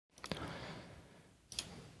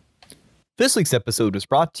This week's episode was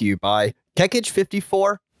brought to you by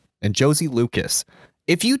Kekage54 and Josie Lucas.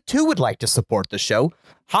 If you too would like to support the show,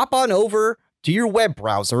 hop on over to your web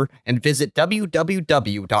browser and visit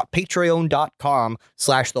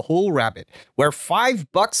www.patreon.com/thewholerabbit, where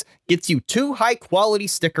 $5 gets you 2 high-quality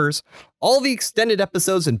stickers, all the extended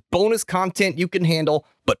episodes and bonus content you can handle,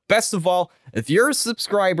 but best of all, if you're a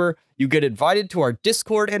subscriber, you get invited to our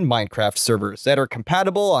Discord and Minecraft servers that are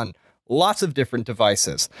compatible on lots of different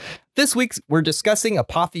devices. This week, we're discussing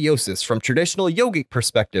Apotheosis from traditional yogic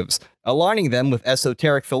perspectives, aligning them with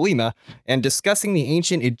esoteric thelema, and discussing the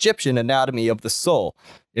ancient Egyptian anatomy of the soul.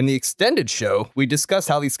 In the extended show, we discuss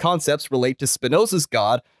how these concepts relate to Spinoza's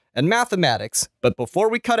God and mathematics, but before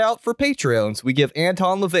we cut out for Patreons, we give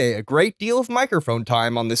Anton LaVeyan a great deal of microphone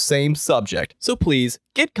time on the same subject. So please,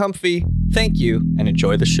 get comfy, thank you, and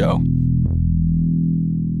enjoy the show.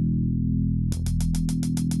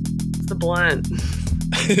 The blunt.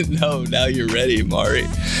 No, now you're ready, Mari.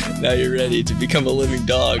 Now you're ready to become a living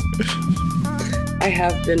dog. I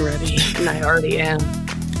have been ready, and I already am.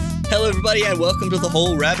 Hello, everybody, and welcome to The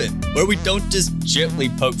Whole Rabbit, where we don't just gently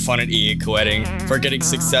poke fun at Ian Quetting for getting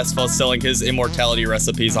successful selling his immortality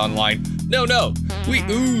recipes online. No, we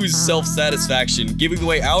ooze self-satisfaction, giving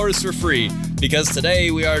away ours for free, because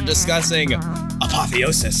today we are discussing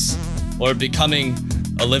Apotheosis, or becoming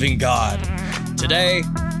a living god. Today,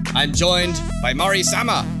 I'm joined by Mari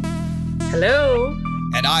Sama. Hello.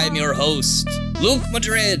 And I am your host, Luke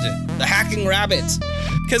Madrid, the Hacking Rabbit.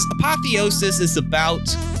 Because Apotheosis is about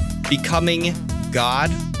becoming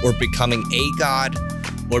God, or becoming a god,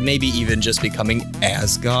 or maybe even just becoming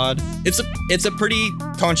as God. It's a pretty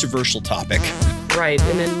controversial topic. Right,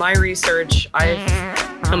 and in my research, I've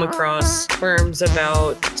come across terms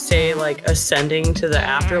about, say, like ascending to the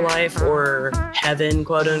afterlife or heaven,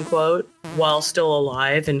 quote unquote, while still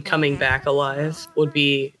alive, and coming back alive would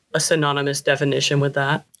be a synonymous definition with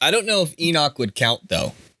that. I don't know if Enoch would count,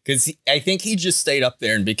 though, because I think he just stayed up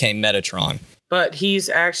there and became Metatron. But he's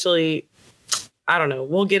actually, I don't know,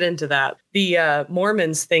 we'll get into that. The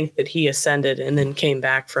Mormons think that he ascended and then came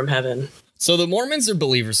back from heaven. So the Mormons are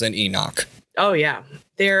believers in Enoch. Oh, yeah.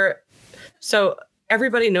 So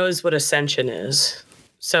everybody knows what ascension is.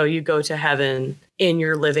 So you go to heaven in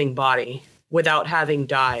your living body without having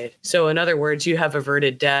died. So in other words, you have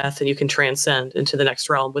averted death and you can transcend into the next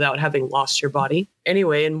realm without having lost your body.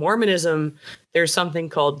 Anyway, in Mormonism, there's something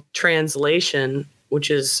called translation,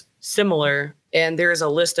 which is similar. And there's a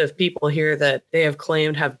list of people here that they have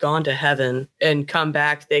claimed have gone to heaven and come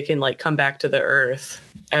back. They can come back to the earth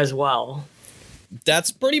as well.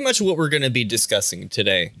 That's pretty much what we're going to be discussing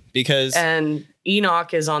today, because... And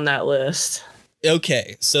Enoch is on that list.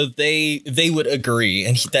 Okay, so they would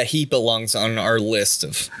agree that he belongs on our list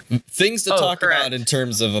of things to talk about in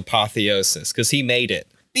terms of Apotheosis, because he made it.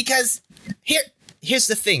 Because here's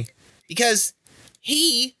the thing. Because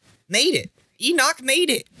he made it. Enoch made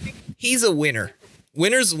it. He's a winner.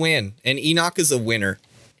 Winners win, and Enoch is a winner.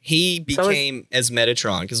 He became as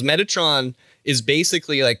Metatron, because Metatron is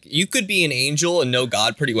basically like, you could be an angel and know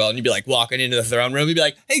God pretty well, and you'd be like walking into the throne room, you'd be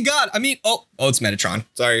like, hey God, oh, it's Metatron.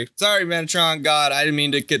 Sorry Metatron, God, I didn't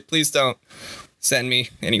mean to please don't send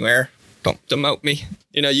me anywhere. Don't demote me.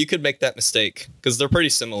 You could make that mistake, because they're pretty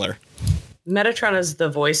similar. Metatron is the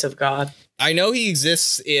voice of God. I know he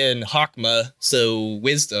exists in Hakma, so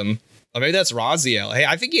wisdom. Or maybe that's Raziel. Hey,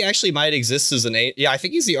 I think he actually might exist as I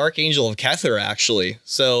think he's the Archangel of Kether, actually.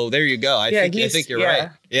 So there you go. I think you're right.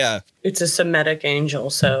 Yeah. It's a Semitic angel,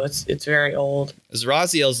 so it's very old. As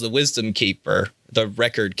Raziel's the wisdom keeper, the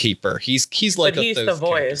record keeper. He's like he's the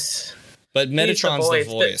voice. But Metatron's the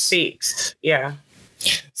voice that speaks. Yeah.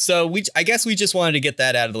 So I guess we just wanted to get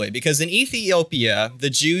that out of the way, because in Ethiopia, the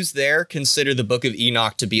Jews there consider the Book of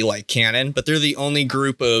Enoch to be like canon, but they're the only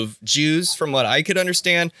group of Jews, from what I could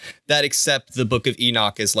understand, that accept the Book of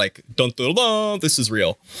Enoch as like, dun, dun, dun, this is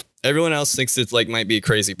real. Everyone else thinks it's like might be a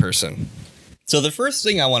crazy person. So the first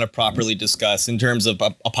thing I want to properly discuss in terms of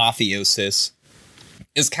Apotheosis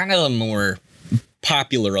is kind of a more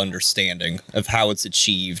popular understanding of how it's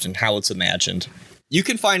achieved and how it's imagined. You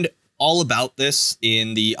can find all about this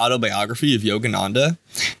in the autobiography of Yogananda.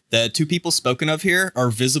 The 2 people spoken of here are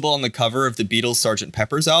visible on the cover of the Beatles Sargent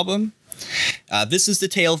Peppers album. This is the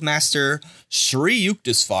tale of Master Sri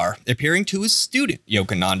Yukteswar appearing to his student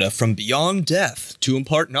Yogananda from beyond death to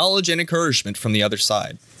impart knowledge and encouragement from the other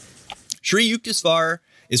side. Sri Yukteswar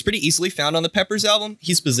is pretty easily found on the Peppers album.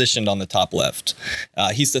 He's positioned on the top left.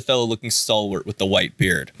 He's the fellow-looking stalwart with the white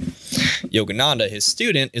beard. Yogananda, his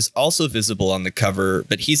student, is also visible on the cover,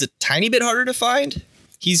 but he's a tiny bit harder to find.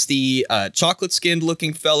 He's the chocolate-skinned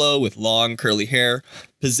looking fellow with long curly hair,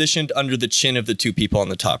 positioned under the chin of the 2 people on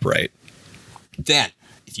the top right. Then,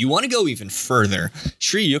 if you want to go even further,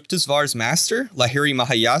 Sri Yukteswar's master, Lahiri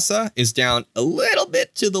Mahayasa, is down a little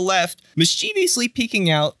bit to the left, mischievously peeking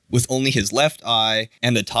out with only his left eye,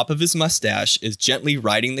 and the top of his mustache is gently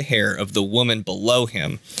riding the hair of the woman below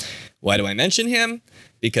him. Why do I mention him?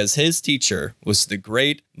 Because his teacher was the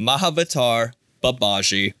great Mahavatar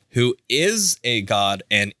Babaji, who is a god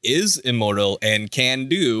and is immortal and can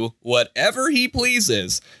do whatever he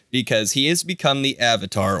pleases because he has become the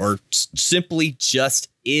avatar, or simply just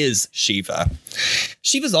is Shiva.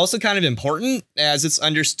 Shiva's also kind of important, as it's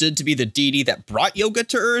understood to be the deity that brought yoga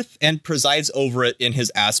to Earth and presides over it in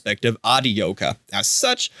his aspect of Adi Yoga. As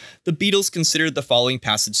such, the Beatles considered the following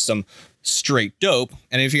passage some straight dope,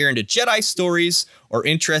 and if you're into Jedi stories or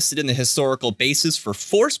interested in the historical basis for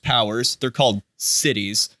force powers, they're called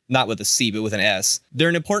cities, not with a C but with an S. They're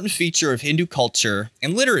an important feature of Hindu culture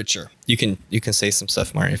and literature. You can say some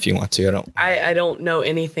stuff, Mari, if you want to. I don't know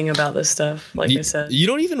anything about this stuff, like I said. You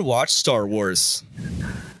don't even watch Star Wars.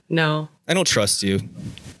 No. I don't trust you.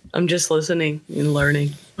 I'm just listening and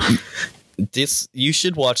learning. You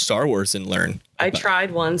should watch Star Wars and learn. I tried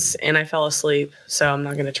once and I fell asleep, so I'm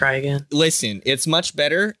not going to try again. Listen, it's much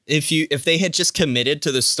better if they had just committed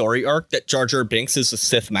to the story arc that Jar Jar Binks is a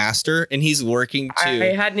Sith master and he's working to...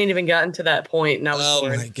 I hadn't even gotten to that point and I was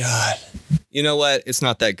bored. Oh my God. You know what? It's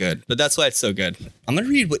not that good, but that's why it's so good. I'm going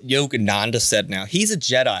to read what Yogananda said now. He's a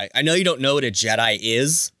Jedi. I know you don't know what a Jedi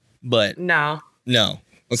is, but... No. Okay.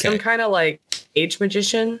 Some kind of like age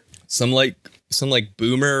magician. Some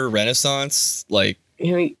boomer Renaissance, like...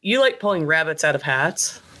 You like pulling rabbits out of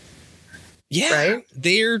hats. Yeah, right?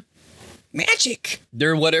 They're magic.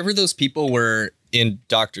 They're whatever those people were in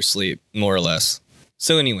Dr. Sleep, more or less.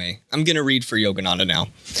 So anyway, I'm going to read for Yogananda now.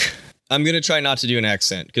 I'm going to try not to do an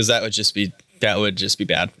accent because that would just be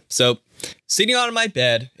bad. So, sitting on my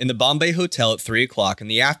bed in the Bombay Hotel at 3 o'clock in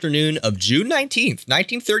the afternoon of June 19th,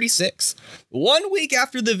 1936, 1 week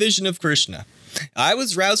after the vision of Krishna, I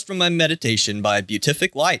was roused from my meditation by a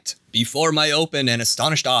beatific light. Before my open and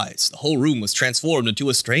astonished eyes, the whole room was transformed into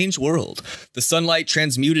a strange world. The sunlight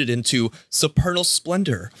transmuted into supernal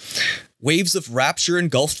splendor. Waves of rapture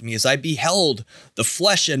engulfed me as I beheld the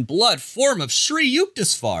flesh and blood form of Sri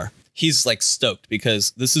Yukteswar. He's like stoked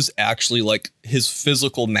because this is actually like his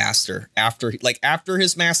physical master. After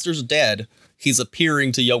his master's dead, he's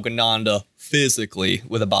appearing to Yogananda physically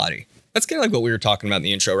with a body. That's kind of like what we were talking about in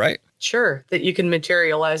the intro, right? Sure, that you can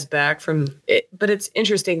materialize back from it, but it's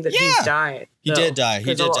interesting that he's died. He did die.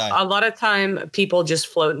 A lot of time people just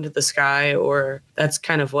float into the sky, or that's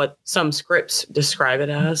kind of what some scripts describe it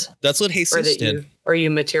as. That's what Jesus did. Or you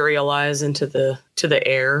materialize into the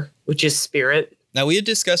air, which is spirit. Now, we had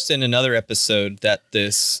discussed in another episode that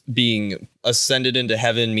this being ascended into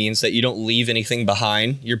heaven means that you don't leave anything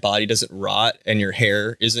behind. Your body doesn't rot and your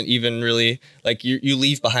hair isn't even really like you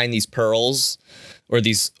leave behind these pearls or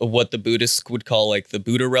these what the Buddhists would call like the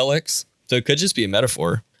Buddha relics. So it could just be a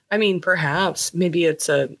metaphor. I mean, perhaps maybe it's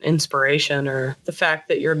an inspiration or the fact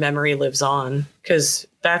that your memory lives on, because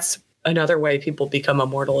that's another way people become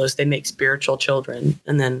immortal is they make spiritual children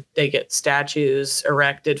and then they get statues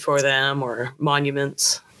erected for them or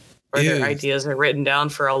monuments or their ideas are written down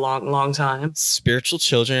for a long, long time. Spiritual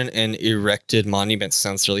children and erected monuments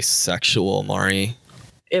sounds really sexual, Mari.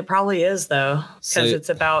 It probably is, though, because it's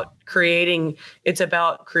about creating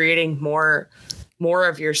more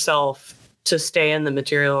of yourself to stay in the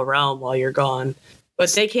material realm while you're gone.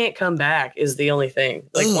 But they can't come back is the only thing.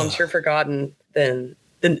 Like once you're forgotten, then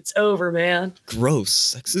it's over, man. Gross.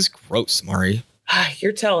 Sex is gross, Mari.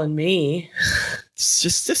 You're telling me. It's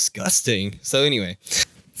just disgusting. So anyway,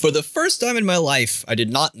 for the first time in my life, I did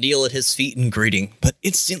not kneel at his feet in greeting, but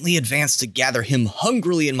instantly advanced to gather him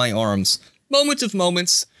hungrily in my arms. Moment of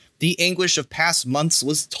moments, the anguish of past months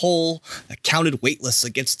was toll, accounted weightless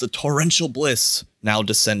against the torrential bliss now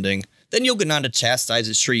descending. Then Yogananda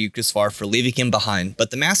chastises Sri Yukteswar for leaving him behind,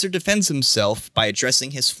 but the master defends himself by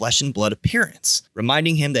addressing his flesh and blood appearance,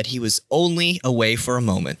 reminding him that he was only away for a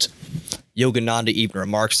moment. Yogananda even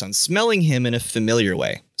remarks on smelling him in a familiar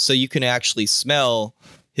way, so you can actually smell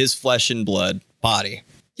his flesh and blood body.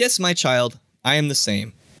 Yes, my child, I am the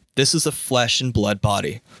same. This is a flesh and blood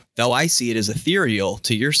body. Though I see it as ethereal,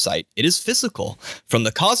 to your sight, it is physical. From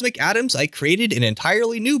the cosmic atoms, I created an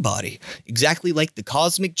entirely new body, exactly like the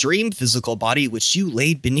cosmic dream physical body which you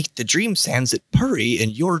laid beneath the dream sands at Puri in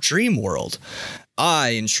your dream world. I,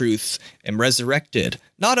 in truth, am resurrected,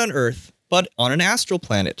 not on Earth, but on an astral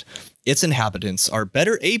planet. Its inhabitants are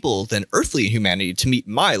better able than earthly humanity to meet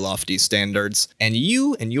my lofty standards, and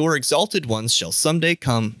you and your exalted ones shall someday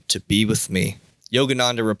come to be with me.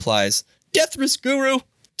 Yogananda replies, Deathless Guru,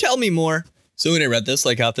 tell me more. So when I read this,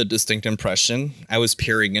 I got the distinct impression I was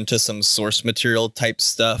peering into some source material type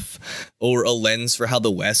stuff or a lens for how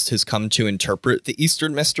the West has come to interpret the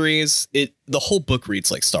Eastern mysteries. The whole book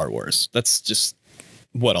reads like Star Wars. That's just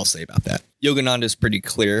what I'll say about that. Yogananda is pretty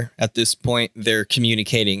clear at this point. They're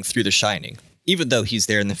communicating through the Shining. Even though he's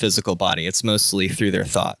there in the physical body, it's mostly through their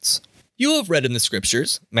thoughts. You have read in the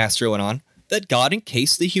scriptures, Master went on, that God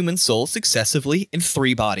encased the human soul successively in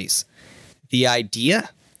 3 bodies. The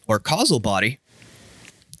idea, or causal body,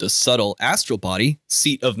 the subtle astral body,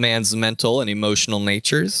 seat of man's mental and emotional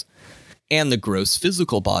natures, and the gross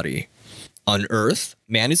physical body. On Earth,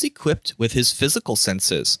 man is equipped with his physical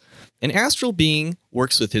senses. An astral being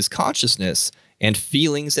works with his consciousness and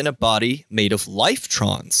feelings in a body made of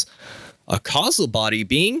life-trons. A causal body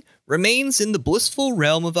being remains in the blissful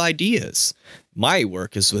realm of ideas. My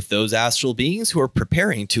work is with those astral beings who are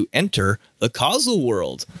preparing to enter the causal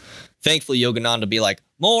world. Thankfully, Yogananda be like,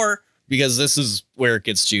 more, because this is where it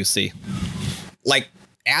gets juicy.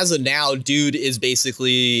 As of now, dude is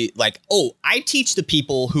basically like, oh, I teach the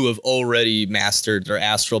people who have already mastered their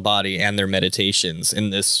astral body and their meditations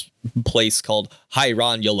in this place called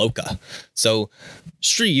Hairan Yaloka. So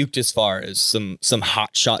Sri Yukteswar is some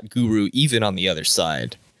hotshot guru even on the other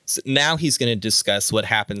side. So now he's going to discuss what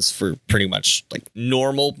happens for pretty much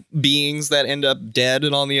normal beings that end up dead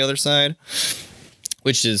and on the other side,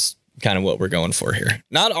 which is kind of what we're going for here.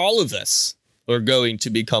 Not all of us are going to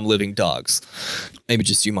become living dogs. Maybe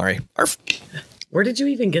just you, Mari. Arf. Where did you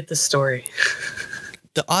even get this story?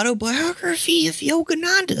 The autobiography of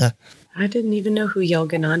Yogananda. I didn't even know who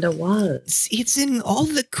Yogananda was. It's in all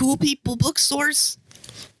the cool people bookstores.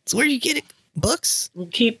 It's where you get it. Books. Well,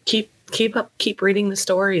 keep reading the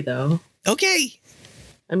story, though. Okay.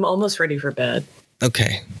 I'm almost ready for bed.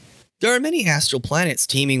 Okay. There are many astral planets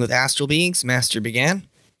teeming with astral beings, Master began.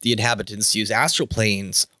 The inhabitants use astral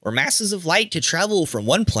planes, or masses of light, to travel from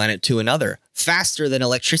one planet to another, faster than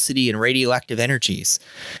electricity and radioactive energies.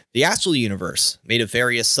 The astral universe, made of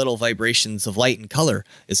various subtle vibrations of light and color,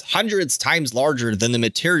 is hundreds times larger than the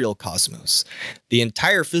material cosmos. The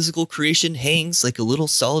entire physical creation hangs like a little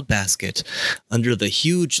solid basket under the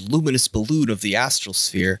huge luminous balloon of the astral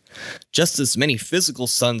sphere. Just as many physical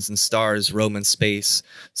suns and stars roam in space,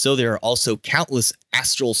 so there are also countless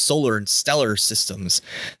astral, solar, and stellar systems.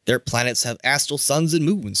 Their planets have astral suns and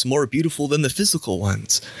moons more beautiful than the physical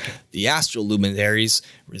ones. The astral luminaries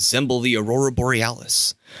resemble the aurora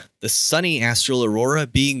borealis, the sunny astral aurora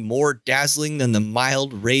being more dazzling than the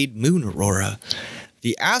mild rayed moon aurora.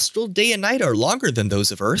 The astral day and night are longer than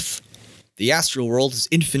those of Earth. The astral world is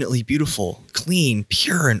infinitely beautiful, clean,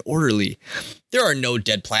 pure, and orderly. There are no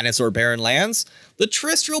dead planets or barren lands. The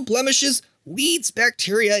terrestrial blemishes, weeds,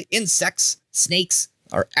 bacteria, insects, snakes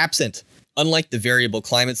are absent. Unlike the variable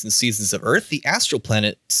climates and seasons of Earth, the astral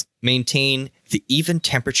planets maintain the even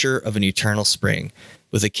temperature of an eternal spring,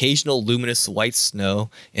 with occasional luminous white snow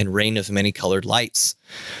and rain of many colored lights.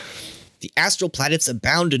 The astral planets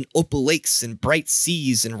abound in opal lakes and bright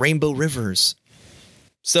seas and rainbow rivers.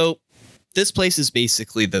 So, this place is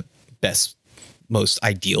basically the best, most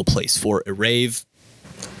ideal place for a rave.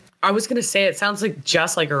 I was going to say, it sounds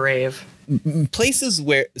just like a rave. Places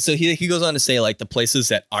where, so he goes on to say the places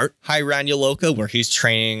that aren't Hairan Yaloka, where he's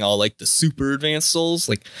training all the super advanced souls.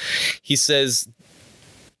 He says,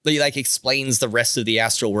 he explains the rest of the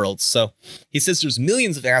astral world. So he says there's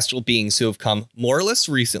millions of astral beings who have come more or less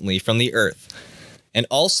recently from the Earth. And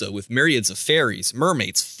also with myriads of fairies,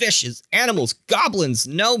 mermaids, fishes, animals, goblins,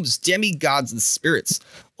 gnomes, demigods, and spirits,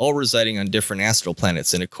 all residing on different astral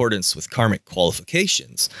planets in accordance with karmic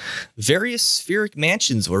qualifications. Various spheric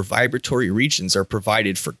mansions or vibratory regions are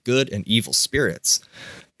provided for good and evil spirits.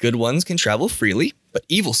 Good ones can travel freely, but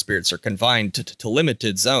evil spirits are confined to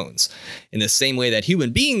limited zones. In the same way that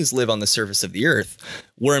human beings live on the surface of the earth,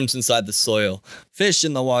 worms inside the soil, fish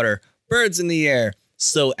in the water, birds in the air,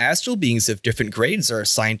 so astral beings of different grades are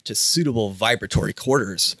assigned to suitable vibratory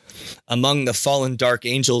quarters. Among the fallen dark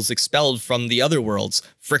angels expelled from the other worlds,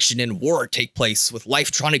 friction and war take place with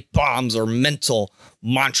life-tronic bombs or mental,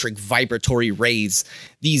 mantric vibratory rays.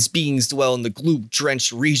 These beings dwell in the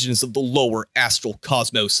gloom-drenched regions of the lower astral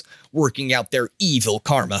cosmos, working out their evil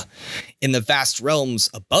karma. In the vast realms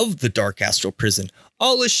above the dark astral prison,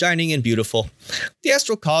 all is shining and beautiful. The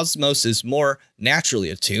astral cosmos is more naturally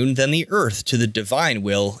attuned than the earth to the divine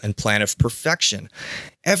will and plan of perfection.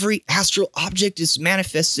 Every astral object is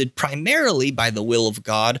manifested primarily by the will of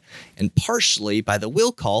God and partially by the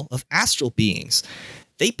will call of astral beings.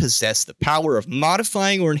 They possess the power of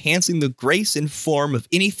modifying or enhancing the grace and form of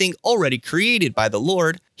anything already created by the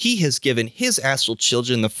Lord. He has given his astral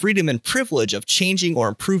children the freedom and privilege of changing or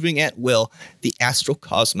improving at will the astral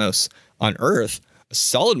cosmos On Earth, a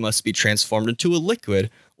solid must be transformed into a liquid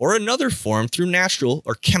or another form through natural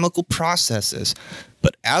or chemical processes.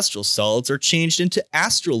 But astral solids are changed into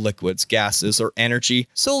astral liquids, gases, or energy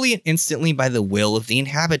solely and instantly by the will of the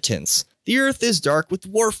inhabitants. The earth is dark with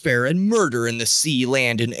warfare and murder in the sea,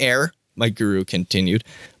 land, and air, my guru continued,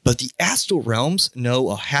 but the astral realms know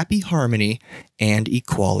a happy harmony and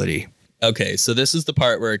equality. Okay, so this is the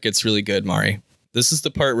part where it gets really good, Mari. This is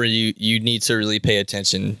the part where you need to really pay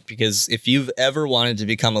attention, because if you've ever wanted to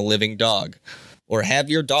become a living dog or have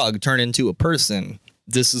your dog turn into a person,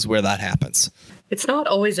 this is where that happens. It's not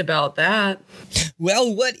always about that.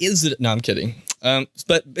 Well, what is it? No, I'm kidding.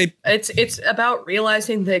 But it's about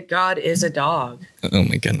realizing that God is a dog. Oh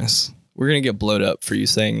my goodness. We're going to get blowed up for you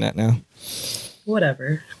saying that now.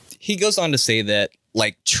 Whatever. He goes on to say that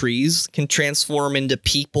like trees can transform into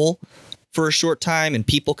people for a short time, and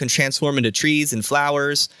people can transform into trees and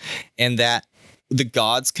flowers, and that the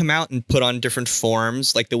gods come out and put on different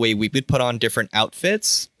forms, like the way we would put on different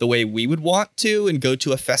outfits, the way we would want to, and go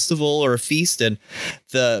to a festival or a feast. And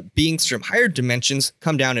the beings from higher dimensions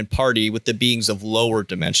come down and party with the beings of lower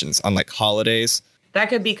dimensions on like holidays. That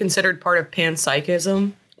could be considered part of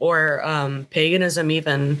panpsychism or paganism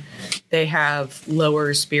even. They have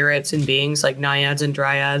lower spirits and beings like naiads and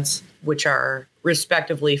dryads, which are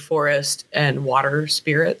respectively forest and water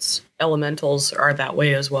spirits. Elementals are that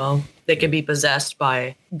way as well. They can be possessed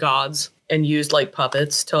by gods and used like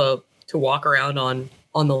puppets to walk around on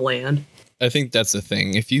the land. I think that's the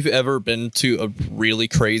thing. If you've ever been to a really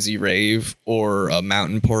crazy rave or a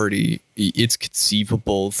mountain party, it's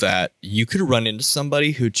conceivable that you could run into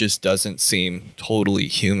somebody who just doesn't seem totally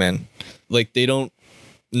human. Like they don't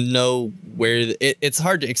know where it's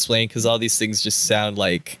hard to explain because all these things just sound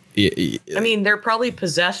like. I mean, they're probably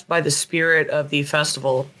possessed by the spirit of the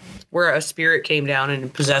festival, where a spirit came down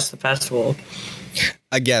and possessed the festival.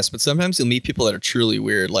 I guess, but sometimes you'll meet people that are truly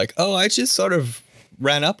weird. Like, oh, I just sort of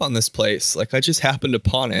ran up on this place. Like, I just happened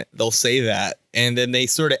upon it. They'll say that. And then they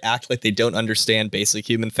sort of act like they don't understand basic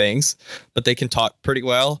human things, but they can talk pretty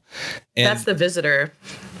well. And that's the visitor.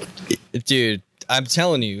 Dude, I'm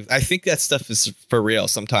telling you, I think that stuff is for real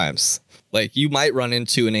sometimes. Like, you might run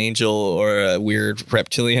into an angel or a weird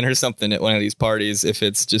reptilian or something at one of these parties if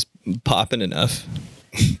it's just popping enough.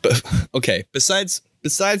 But okay, besides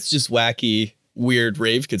just wacky, weird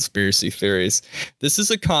rave conspiracy theories, this is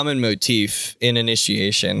a common motif in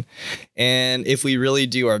initiation. And if we really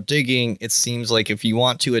do our digging, it seems like if you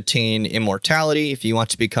want to attain immortality, if you want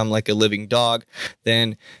to become like a living dog,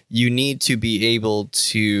 then you need to be able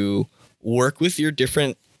to work with your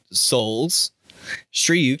different souls.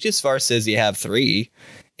 Sri Yukteswar says you have 3.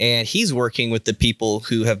 And he's working with the people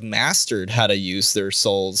who have mastered how to use their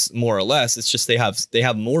souls more or less. It's just they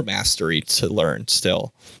have more mastery to learn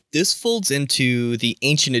still. This folds into the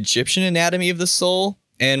ancient Egyptian anatomy of the soul.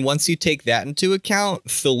 And once you take that into account,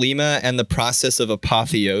 thelema and the process of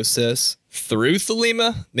apotheosis through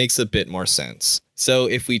thelema makes a bit more sense. So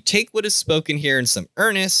if we take what is spoken here in some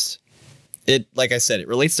earnest, it, like I said, it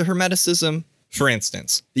relates to Hermeticism. For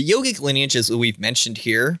instance, the yogic lineage, as we've mentioned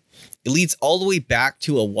here, it leads all the way back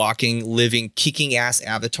to a walking, living, kicking-ass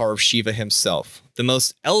avatar of Shiva himself. The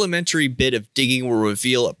most elementary bit of digging will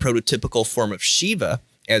reveal a prototypical form of Shiva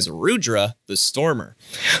as Rudra, the Stormer.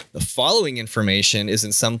 The following information is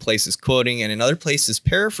in some places quoting and in other places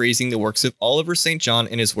paraphrasing the works of Oliver St. John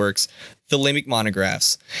in his works, Thelemic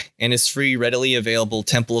Monographs, and his free, readily available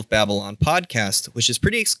Temple of Babylon podcast, which is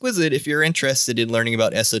pretty exquisite if you're interested in learning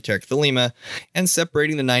about esoteric thelema and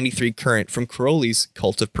separating the 93 current from Crowley's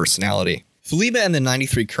cult of personality. Thelema and the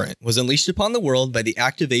 93 current was unleashed upon the world by the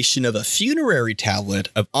activation of a funerary tablet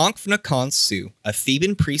of Ank-Fna-Kohnsu, a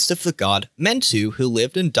Theban priest of the god Mentu who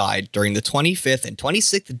lived and died during the 25th and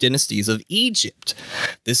 26th dynasties of Egypt.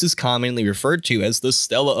 This is commonly referred to as the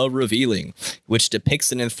Stele of Revealing, which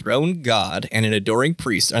depicts an enthroned god and an adoring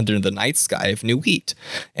priest under the night sky of Nuit,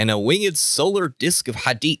 and a winged solar disk of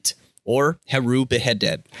Hadit, or Heru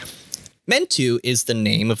beheaded. Mentu is the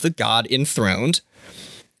name of the god enthroned,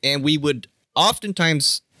 and we would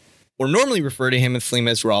oftentimes or normally refer to him in Thelema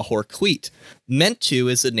as Ra Horquit.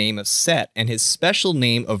 Mentu is the name of Set and his special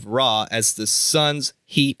name of Ra as the sun's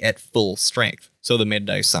heat at full strength. So the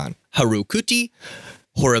midday sun. Harukuti,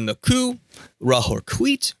 Horamuku, Ra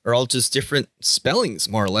Horquit are all just different spellings,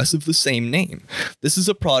 more or less, of the same name. This is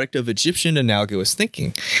a product of Egyptian analogous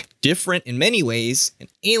thinking. different in many ways and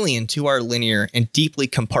alien to our linear and deeply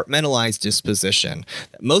compartmentalized disposition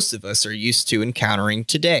that most of us are used to encountering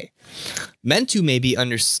today. Mentu may be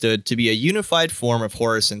understood to be a unified form of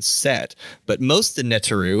Horus and Set, but most of the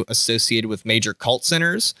Neteru, associated with major cult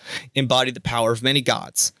centers, embody the power of many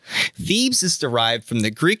gods. Thebes is derived from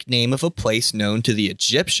the Greek name of a place known to the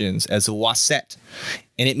Egyptians as Waset,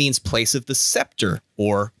 and it means place of the scepter,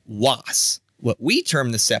 or Was. What we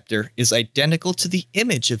term the scepter is identical to the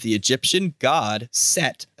image of the Egyptian god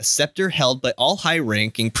Set, a scepter held by all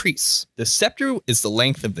high-ranking priests. The scepter is the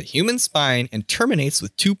length of the human spine and terminates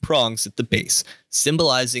with 2 prongs at the base,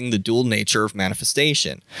 symbolizing the dual nature of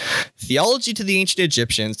manifestation. Theology to the ancient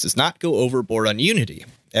Egyptians does not go overboard on unity,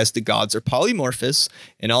 as the gods are polymorphous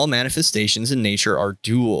and all manifestations in nature are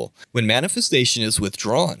dual. When manifestation is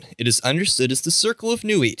withdrawn, it is understood as the circle of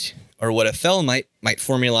Nuit, or what a Thelmite might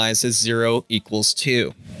formalize as 0 equals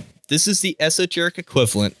 2. This is the esoteric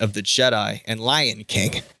equivalent of the Jedi and Lion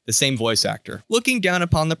King, the same voice actor, looking down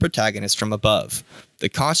upon the protagonist from above, the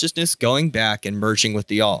consciousness going back and merging with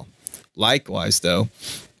the all. Likewise, though,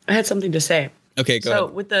 I had something to say. Okay, go ahead.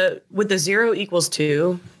 So with the 0 equals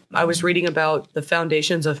 2, I was reading about the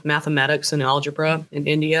foundations of mathematics and algebra in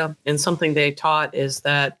India, and something they taught is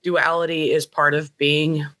that duality is part of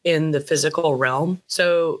being in the physical realm.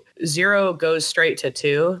 So 0 goes straight to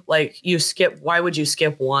 2. Like why would you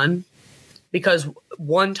skip 1? Because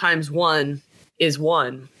 1 times 1 is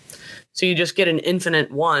 1. So you just get an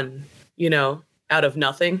infinite 1, out of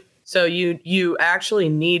nothing. So you actually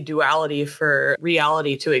need duality for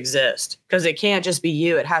reality to exist, because it can't just be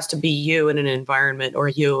you. It has to be you in an environment, or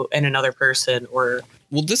you and another person, or...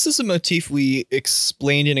 Well, this is a motif we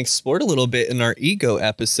explained and explored a little bit in our ego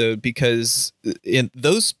episode, because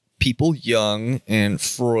those people, Jung and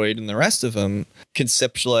Freud and the rest of them,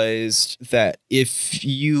 conceptualized that if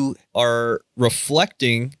you are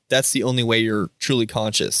reflecting, that's the only way you're truly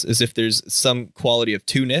conscious, is if there's some quality of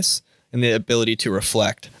two-ness and the ability to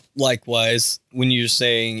reflect. Likewise, when you're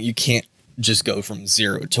saying you can't just go from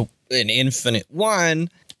 0 to an infinite 1,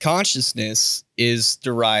 consciousness is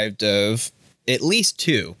derived of at least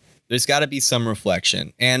 2. There's got to be some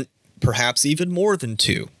reflection, and perhaps even more than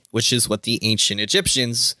 2, which is what the ancient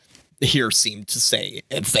Egyptians here seem to say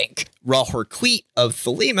and think. Ra-Hoor-Khuit of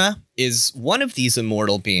Thelema is one of these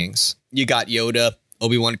immortal beings. You got Yoda,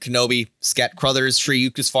 Obi-Wan Kenobi, Scat Crothers, Sri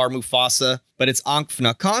Yukteswar, Mufasa, but it's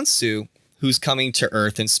Ank-Fna-Kohnsu who's coming to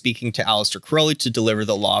Earth and speaking to Aleister Crowley to deliver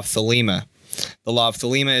the Law of Thelema. The Law of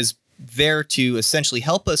Thelema is there to essentially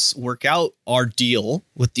help us work out our deal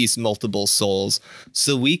with these multiple souls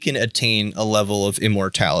so we can attain a level of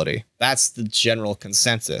immortality. That's the general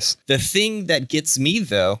consensus. The thing that gets me,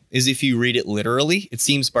 though, is if you read it literally, it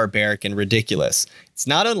seems barbaric and ridiculous. It's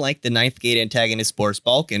not unlike the Ninth Gate antagonist Boris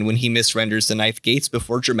Balkan when he misrenders the Ninth Gates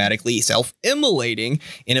before dramatically self-immolating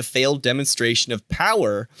in a failed demonstration of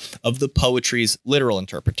power of the poetry's literal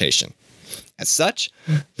interpretation. As such,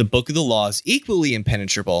 the Book of the Law is equally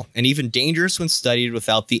impenetrable and even dangerous when studied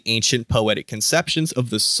without the ancient poetic conceptions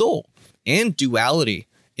of the soul and duality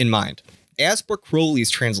in mind. As per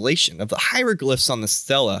Crowley's translation of the hieroglyphs on the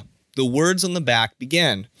stela, the words on the back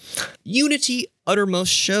begin, "Unity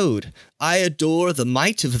uttermost showed, I adore the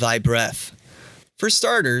might of thy breath." For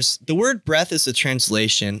starters, the word breath is a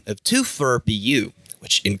translation of tu fur bu,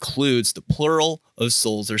 which includes the plural of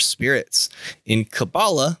souls or spirits. In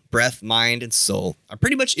Kabbalah, breath, mind, and soul are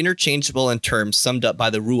pretty much interchangeable in terms summed up by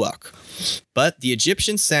the Ruach. But the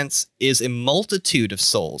Egyptian sense is a multitude of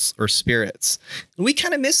souls or spirits. And we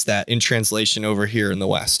kind of miss that in translation over here in the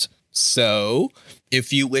West. So,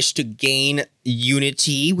 if you wish to gain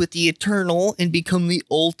unity with the eternal and become the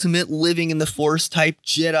ultimate living in the Force type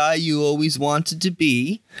Jedi you always wanted to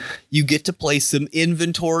be, you get to play some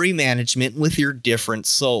inventory management with your different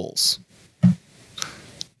souls.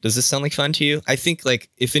 Does this sound like fun to you? I think, like,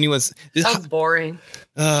 if anyone's... Sounds boring.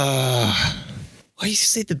 Why do you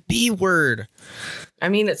say the B word? I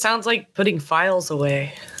mean, it sounds like putting files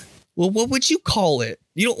away. Well, what would you call it?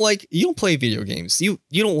 You don't play video games. You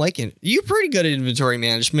don't like it. You're pretty good at inventory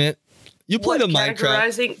management. You play the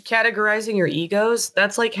Minecraft. Categorizing your egos,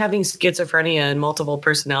 that's like having schizophrenia and multiple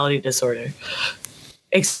personality disorder.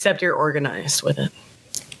 Except you're organized with it.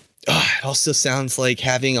 It also sounds like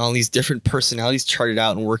having all these different personalities charted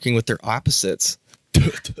out and working with their opposites.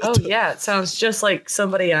 Oh, yeah. It sounds just like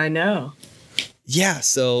somebody I know. Yeah,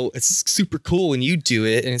 so it's super cool when you do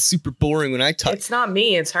it, and it's super boring when I talk. It's not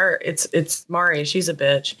me. It's her. It's Mari. She's a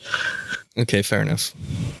bitch. Okay, fair enough.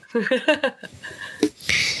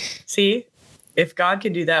 See? If God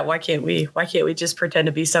can do that, why can't we? Why can't we just pretend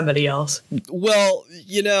to be somebody else? Well,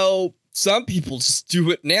 some people just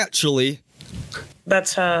do it naturally.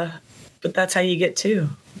 That's but that's how you get two.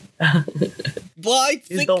 Well, I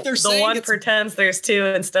think they're saying the one pretends there's two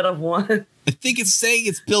instead of one. I think it's saying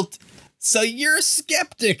it's built. So you're a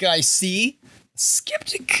skeptic, I see.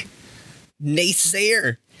 Skeptic.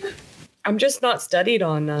 Naysayer. I'm just not studied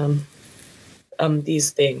on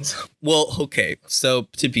these things. Well, okay. So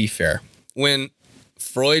to be fair, when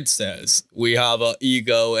Freud says we have an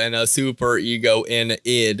ego and a super ego and an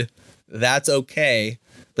id, that's okay.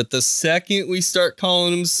 But the second we start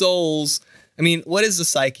calling them souls, I mean, what is the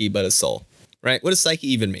psyche but a soul, right? What does psyche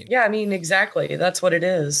even mean? Yeah, I mean, exactly. That's what it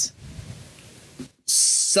is.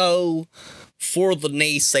 So for the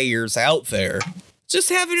naysayers out there, just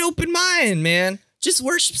have an open mind, man. Just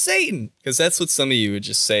worship Satan. Because that's what some of you would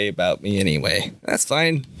just say about me anyway. That's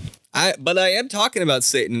fine. But I am talking about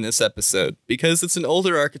Satan in this episode because it's an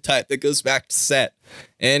older archetype that goes back to Set.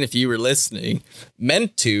 And if you were listening,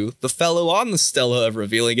 Mentu, the fellow on the Stele of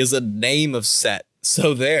Revealing, is a name of Set.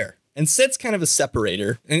 So there. And Set's kind of a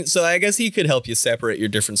separator. And so I guess he could help you separate your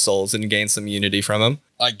different souls and gain some unity from them.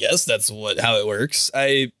 I guess that's how it works.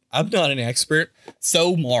 I'm not an expert.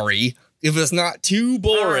 So, Maury, if it's not too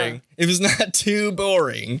boring,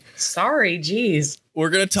 Sorry, geez. we're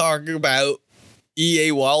going to talk about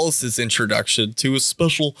E.A. Wallace's introduction to a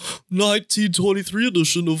special 1923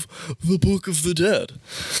 edition of The Book of the Dead,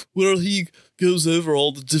 where he goes over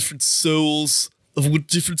all the different souls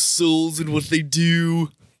and what they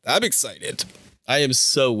do. I'm excited. I am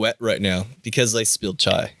so wet right now because I spilled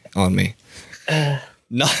chai on me.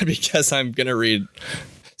 Not because I'm going to read.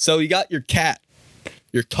 So you got your cat,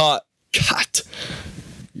 your cat,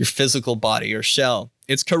 your physical body, your shell.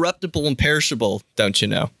 It's corruptible and perishable, don't you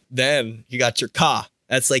know? Then you got your ka.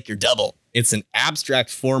 That's like your double. It's an abstract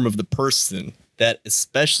form of the person that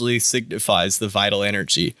especially signifies the vital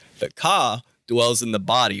energy. The ka dwells in the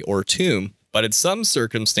body or tomb, but in some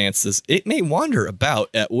circumstances, it may wander about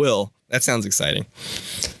at will. That sounds exciting.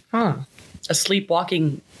 Huh. A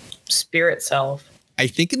sleepwalking spirit self. I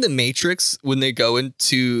think in the Matrix, when they go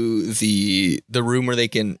into the room where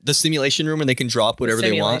the simulation room where they can drop whatever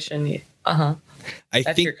they want. Uh-huh.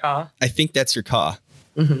 That's your ka. I think that's your ka.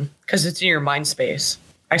 Mm-hmm. Because it's in your mind space.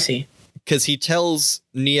 I see. Because he tells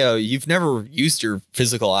Neo, you've never used your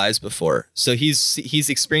physical eyes before. So he's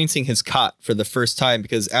experiencing his ka for the first time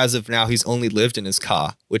because as of now, he's only lived in his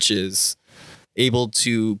ka, which is able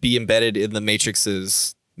to be embedded in the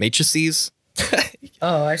matrices.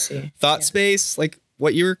 Oh, I see. Thought space, like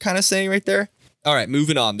what you were kind of saying right there. All right,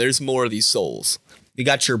 moving on. There's more of these souls. You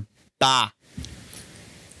got your ba,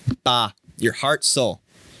 your heart soul.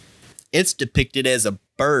 It's depicted as a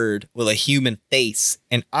bird with a human face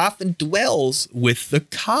and often dwells with the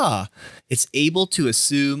ka. It's able to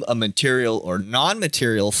assume a material or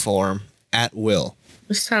non-material form at will.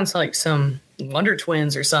 This sounds like some Wonder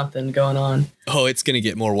Twins or something going on. Oh, it's going to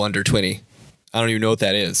get more Wonder Twinny. I don't even know what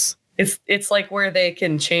that is. It's like where they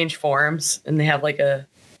can change forms and they have like a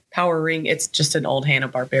power ring. It's just an old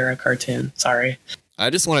Hanna-Barbera cartoon. Sorry. I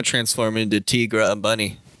just want to transform into Tigra and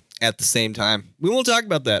Bunny at the same time. We won't talk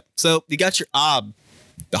about that. So you got your Ab,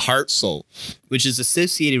 the heart soul, which is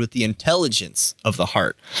associated with the intelligence of the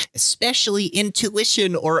heart, especially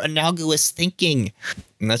intuition or analogous thinking.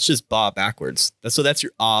 And that's just Ba backwards. That's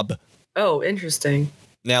your Ab. Oh, interesting.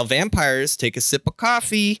 Now, vampires take a sip of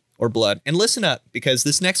coffee or blood. And listen up, because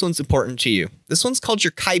this next one's important to you. This one's called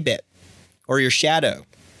your Kaibet, or your shadow.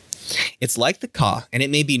 It's like the Ka, and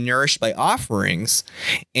it may be nourished by offerings,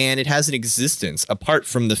 and it has an existence apart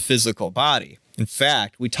from the physical body. In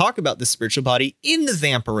fact, we talk about the spiritual body in the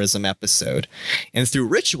vampirism episode, and through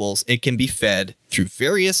rituals, it can be fed through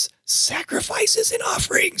various sacrifices and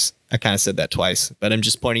offerings. I kind of said that twice, but I'm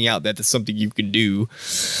just pointing out that that's something you can do.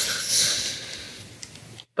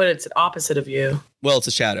 But it's opposite of you. Well, it's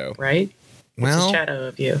a shadow. Right? Well, it's a shadow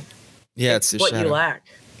of you. Yeah, it's a what shadow. You lack.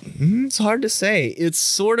 It's hard to say. It's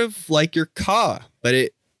sort of like your Ka, but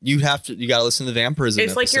you got to listen to the vampirism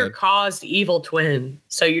It's episode. like your caused evil twin.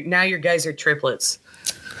 So now your guys are triplets.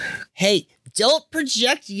 Hey, don't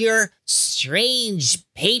project your strange,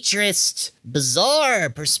 patrist, bizarre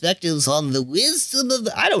perspectives on the wisdom of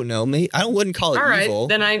the... I don't know, mate. I wouldn't call it All right, evil.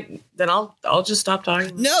 then I'll just stop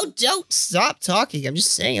talking. No, don't stop talking. I'm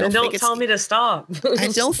just saying. Then don't tell me to stop. I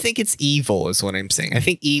don't think it's evil is what I'm saying. I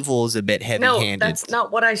think evil is a bit heavy-handed. No, that's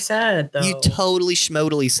not what I said, though. You totally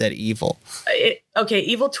schmodally said evil. Okay,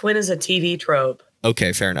 evil twin is a TV trope.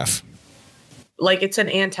 Okay, fair enough. Like, it's an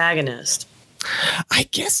antagonist. I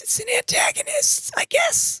guess it's an antagonist. I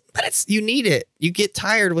guess. But you need it. You get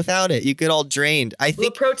tired without it. You get all drained. I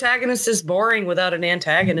think the protagonist is boring without an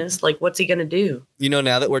antagonist. Like, what's he going to do? You know,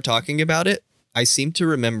 now that we're talking about it, I seem to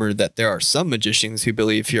remember that there are some magicians who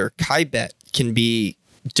believe your kaibet can be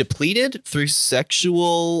depleted through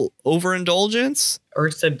sexual overindulgence.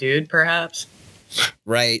 Or subdued, perhaps.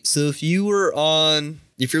 Right. So if you're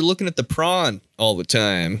looking at the prawn all the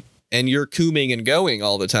time and you're cooming and going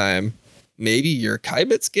all the time, maybe your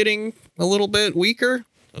kaibet's getting a little bit weaker.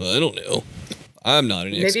 I don't know. I'm not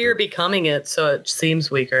an expert. Maybe you're becoming it, so it seems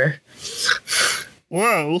weaker.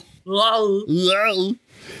 Whoa. Whoa.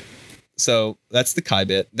 So that's the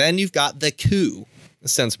kaibet. Then you've got the ku.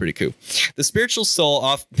 This sounds pretty cool. The spiritual soul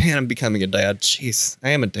man, I'm becoming a dad. Jeez, I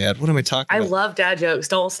am a dad. What am I talking about? I love dad jokes.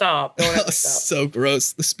 Don't stop. Don't ever stop. So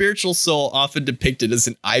gross. The spiritual soul, often depicted as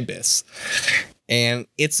an ibis. And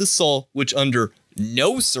it's a soul which under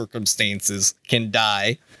no circumstances can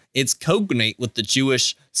die. It's cognate with the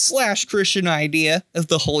Jewish/Christian idea of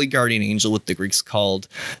the holy guardian angel, what the Greeks called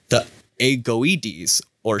the Agoides,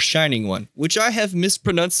 or Shining One, which I have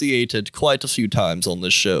mispronunciated quite a few times on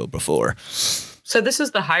this show before. So this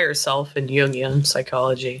is the higher self in Jungian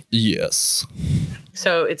psychology. Yes.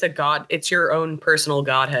 So it's a god. It's your own personal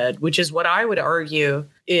godhead, which is what I would argue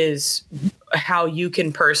is how you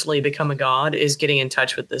can personally become a god, is getting in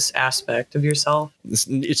touch with this aspect of yourself.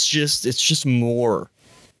 It's just more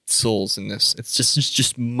souls in this. It's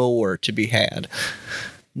just more to be had.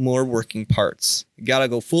 More working parts. You gotta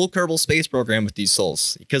go full Kerbal Space Program with these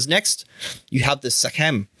souls, because next you have the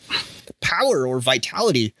Sakhem, power or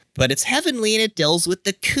vitality, but it's heavenly and it deals with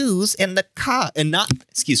the kus and the ka, and not,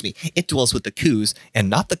 excuse me, it dwells with the kus and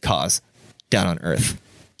not the kas down on earth.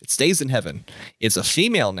 It stays in heaven. It's a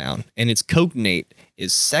female noun, and its cognate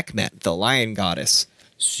is Sekhmet, the lion goddess.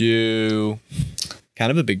 So,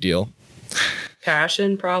 kind of a big deal.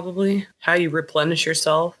 Passion, probably. How you replenish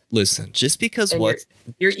yourself. Listen, just because And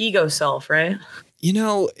your ego self, right? You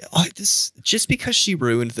know, just because she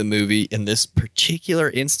ruined the movie in this particular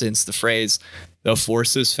instance, the phrase "the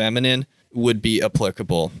force is feminine" would be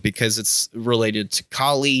applicable because it's related to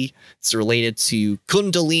Kali, it's related to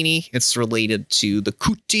Kundalini, it's related to the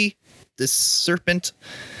Kuti, this serpent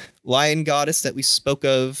lion goddess that we spoke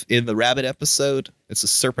of in the rabbit episode. It's a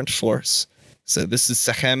serpent force. So this is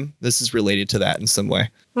Sakhem. This is related to that in some way.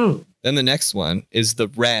 Then the next one is the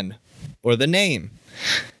Ren, or the name.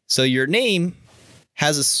 So your name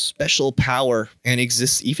has a special power and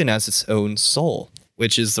exists even as its own soul,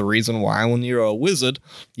 which is the reason why when you're a wizard,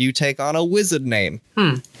 you take on a wizard name.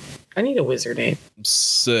 I need a wizard name.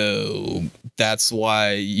 So that's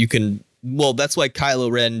why that's why Kylo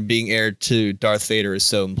Ren being heir to Darth Vader is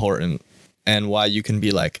so important, and why you can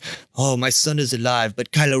be like, oh, my son is alive,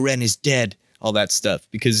 but Kylo Ren is dead. All that stuff,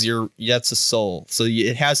 because that's a soul. So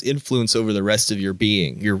it has influence over the rest of your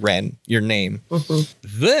being, your Ren, your name.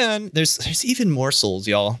 Then there's even more souls,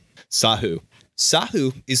 y'all. Sahu.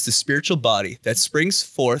 Sahu is the spiritual body that springs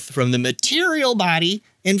forth from the material body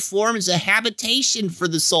and forms a habitation for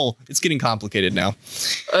the soul. It's getting complicated now.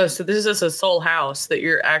 So this is just a soul house that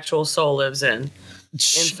your actual soul lives in,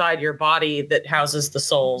 inside your body that houses the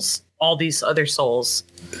souls, all these other souls.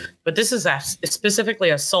 But this is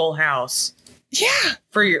specifically a soul house. Yeah,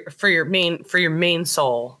 for your main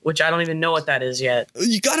soul, which I don't even know what that is yet.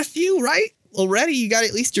 You got a few, right? Already, you got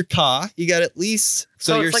at least your ka. You got at least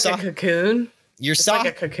so it's like a cocoon. It's like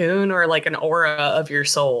a cocoon or like an aura of your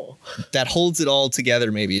soul that holds it all together.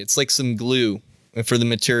 Maybe it's like some glue for the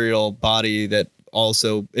material body that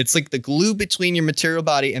also it's like the glue between your material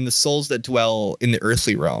body and the souls that dwell in the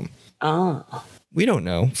earthly realm. Oh. We don't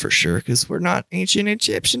know for sure because we're not ancient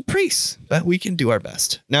Egyptian priests, but we can do our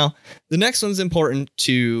best. Now, the next one's important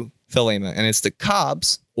to Thelema, and it's the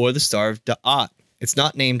Kabs, or the Star of Da'at. It's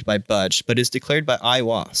not named by Budge, but is declared by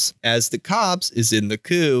Aiwas, as the Kabs is in the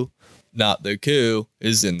Ku, not the Ku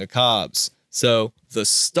is in the Kabs. So the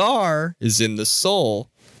star is in the soul,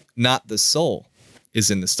 not the soul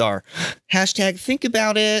is in the star. Hashtag think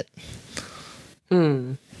about it.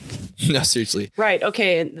 No, seriously. Right.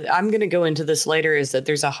 Okay. And I'm going to go into this later, is that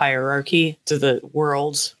there's a hierarchy to the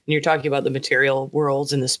worlds. And you're talking about the material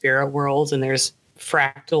worlds and the spirit worlds, and there's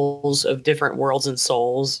fractals of different worlds and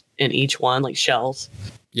souls in each one, like shells.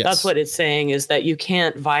 Yes. That's what it's saying, is that you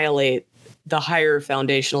can't violate the higher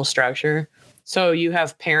foundational structure. So you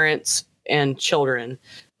have parents and children.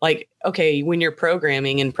 Like, okay, when you're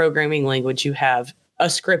programming in programming language, you have a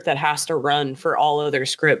script that has to run for all other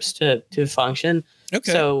scripts to function.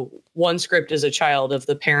 Okay. So one script is a child of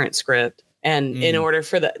the parent script. And in order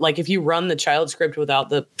for that, like if you run the child script without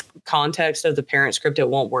the context of the parent script, it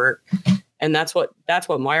won't work. And that's what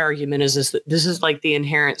my argument is that this is like the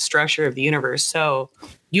inherent structure of the universe. So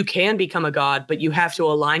you can become a god, but you have to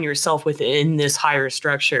align yourself within this higher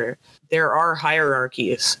structure. There are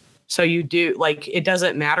hierarchies. So you do, like, it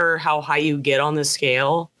doesn't matter how high you get on the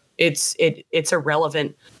scale. It's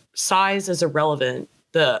irrelevant. Size is irrelevant.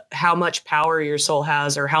 How much power your soul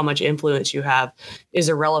has or how much influence you have is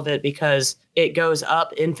irrelevant, because it goes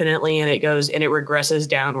up infinitely and it regresses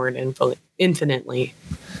downward infinitely.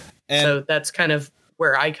 And so that's kind of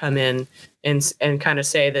where I come in and kind of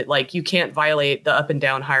say that, like, you can't violate the up and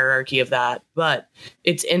down hierarchy of that, but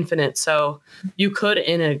it's infinite. So you could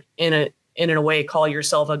in a way call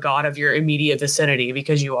yourself a god of your immediate vicinity,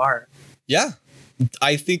 because you are. Yeah.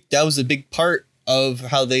 I think that was a big part of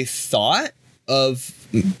how they thought of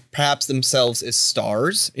perhaps themselves as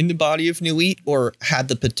stars in the body of Nuit, or had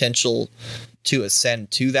the potential to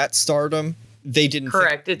ascend to that stardom. They didn't.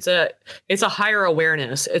 Correct. It's a higher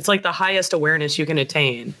awareness. It's like the highest awareness you can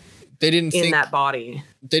attain. They didn't think that body.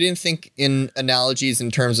 They didn't think in analogies in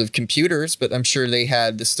terms of computers, but I'm sure they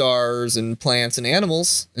had the stars and plants and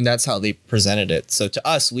animals, and that's how they presented it. So to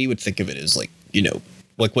us, we would think of it as, like,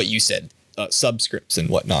 like what you said, subscripts and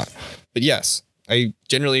whatnot. But yes, I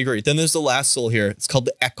generally agree. Then there's the last soul here. It's called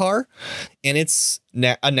the Ekar, and it's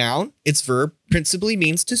a noun. Its verb principally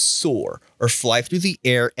means to soar or fly through the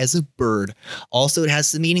air as a bird. Also, it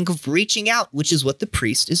has the meaning of reaching out, which is what the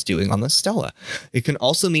priest is doing on the stela. It can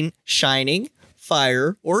also mean shining,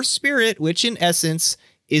 fire, or spirit, which in essence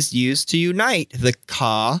is used to unite the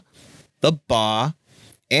Ka, the Ba,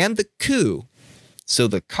 and the Ku. So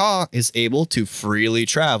the Ka is able to freely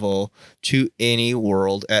travel to any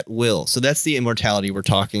world at will. So that's the immortality we're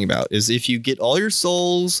talking about, is if you get all your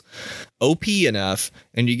souls OP enough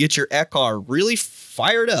and you get your Ekar really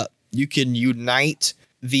fired up, you can unite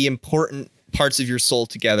the important parts of your soul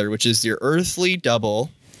together, which is your earthly double,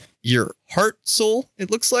 your heart soul, it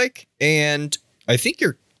looks like, and I think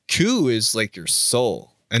your Ku is like your soul.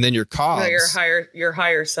 And then your Cobs. Your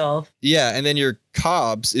higher self. Yeah, and then your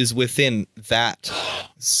Cobs is within that.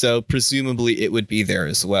 So presumably it would be there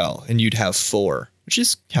as well. And you'd have 4, which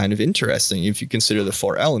is kind of interesting if you consider the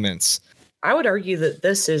 4 elements. I would argue that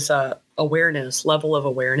this is awareness, level of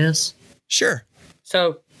awareness. Sure.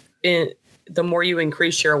 So the more you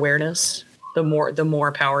increase your awareness, the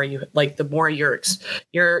more power you, like, the more your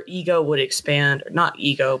ego would expand. Not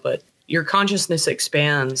ego, but your consciousness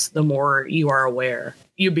expands the more you are aware.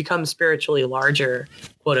 You become spiritually larger,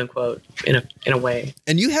 quote unquote, in a way.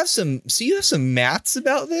 And you have some maths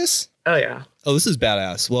about this? Oh yeah. Oh, this is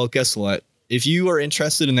badass. Well, guess what? If you are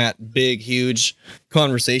interested in that big, huge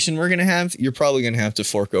conversation we're going to have, you're probably going to have to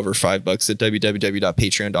fork over $5 at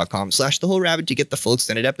www.patreon.com/thewholerabbit to get the full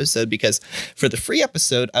extended episode, because for the free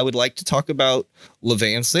episode, I would like to talk about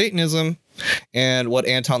LaVeyan Satanism and what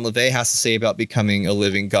Anton LaVey has to say about becoming a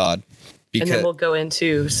living god. And then we'll go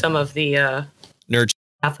into some of the nerd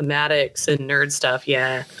mathematics and nerd stuff.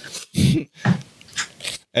 Yeah.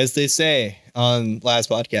 As they say on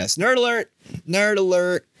last podcast, nerd alert, nerd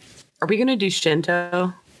alert. Are we going to do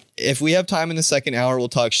Shinto? If we have time in the second hour, we'll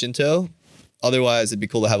talk Shinto. Otherwise, it'd be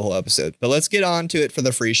cool to have a whole episode. But let's get on to it for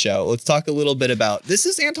the free show. Let's talk a little bit about, this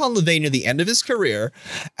is Anton LaVey near the end of his career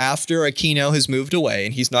after Aquino has moved away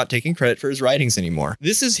and he's not taking credit for his writings anymore.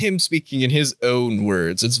 This is him speaking in his own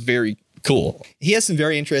words. It's very cool. He has some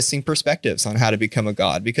very interesting perspectives on how to become a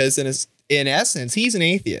god, because in essence, he's an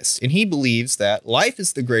atheist, and he believes that life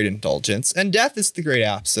is the great indulgence and death is the great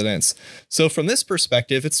abstinence. So from this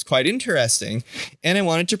perspective, it's quite interesting, and I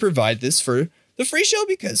wanted to provide this for the free show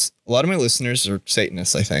because a lot of my listeners are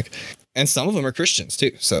Satanists, I think, and some of them are Christians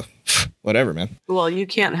too. So whatever, man. Well, you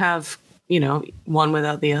can't have, one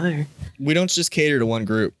without the other. We don't just cater to one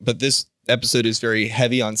group, but this episode is very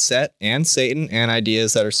heavy on Set and Satan and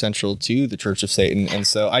ideas that are central to the Church of Satan. And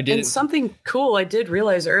so I did. And something cool I did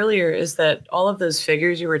realize earlier is that all of those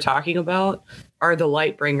figures you were talking about are the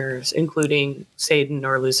light bringers, including Satan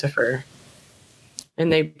or Lucifer.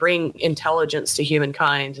 And they bring intelligence to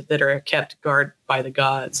humankind that are kept guard by the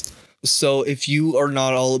gods. So if you are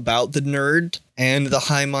not all about the nerd and the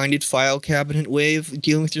high-minded file cabinet way of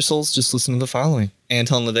dealing with your souls, just listen to the following.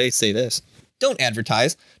 Anton LaVey say this. Don't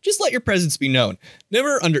advertise. Just let your presence be known.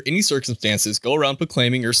 Never, under any circumstances, go around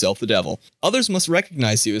proclaiming yourself the devil. Others must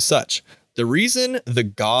recognize you as such. The reason the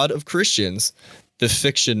God of Christians, the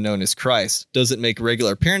fiction known as Christ, doesn't make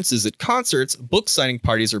regular appearances at concerts, book signing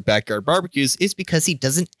parties, or backyard barbecues is because he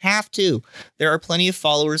doesn't have to. There are plenty of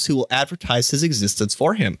followers who will advertise his existence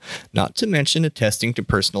for him, not to mention attesting to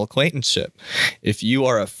personal acquaintanceship. If you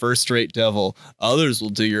are a first-rate devil, others will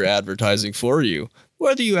do your advertising for you,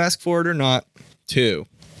 whether you ask for it or not. 2.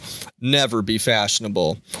 Never be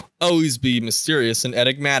fashionable. Always be mysterious and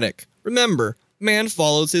enigmatic. Remember, man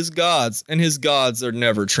follows his gods, and his gods are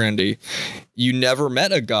never trendy. You never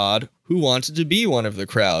met a god who wanted to be one of the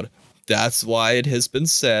crowd. That's why it has been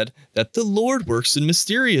said that the Lord works in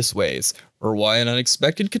mysterious ways, or why an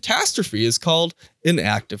unexpected catastrophe is called an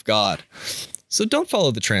act of God. So don't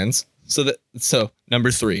follow the trends. So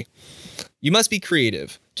number 3, you must be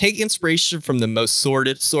creative. Take inspiration from the most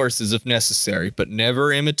sordid sources if necessary, but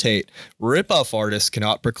never imitate. Rip-off artists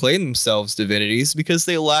cannot proclaim themselves divinities because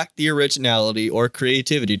they lack the originality or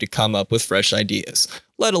creativity to come up with fresh ideas,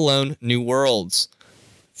 let alone new worlds.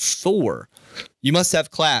 4, you must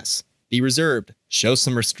have class. Be reserved. Show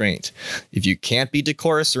some restraint. If you can't be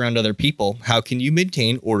decorous around other people, how can you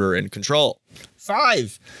maintain order and control?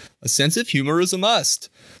 5, a sense of humor is a must.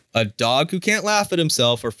 A dog who can't laugh at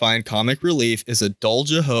himself or find comic relief is a dull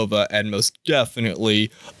Jehovah and most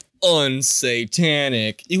definitely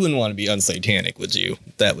unsatanic. You wouldn't want to be unsatanic, would you?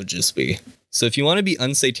 That would just be. So if you want to be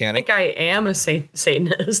unsatanic, I think I am a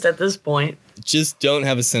Satanist at this point. Just don't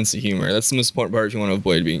have a sense of humor. That's the most important part if you want to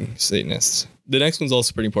avoid being Satanists. The next one's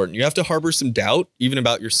also pretty important. You have to harbor some doubt, even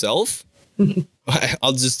about yourself. You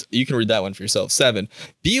can read that one for yourself. 7,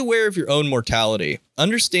 be aware of your own mortality.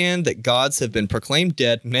 Understand that gods have been proclaimed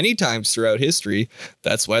dead many times throughout history.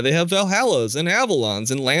 That's why they have Valhallas and Avalons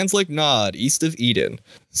and lands like Nod, east of Eden.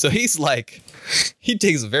 So he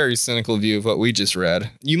takes a very cynical view of what we just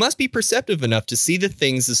read. You must be perceptive enough to see the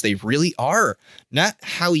things as they really are, not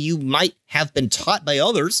how you might have been taught by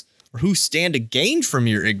others or who stand to gain from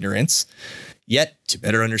your ignorance. Yet, to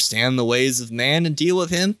better understand the ways of man and deal with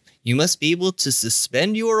him, you must be able to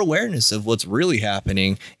suspend your awareness of what's really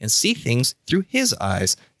happening and see things through his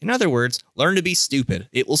eyes. In other words, learn to be stupid.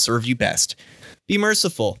 It will serve you best. Be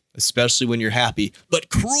merciful, especially when you're happy, but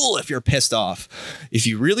cruel if you're pissed off. If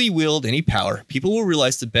you really wield any power, people will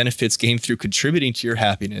realize the benefits gained through contributing to your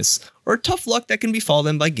happiness, or tough luck that can befall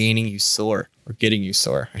them by getting you sore,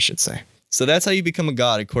 I should say. So that's how you become a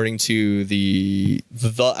god, according to the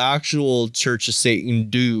actual Church of Satan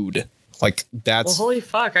dude. Like, that's... Well, holy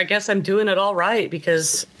fuck, I guess I'm doing it all right,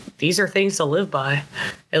 because these are things to live by,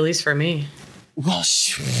 at least for me.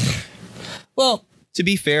 Well, to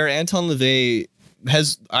be fair, Anton LaVey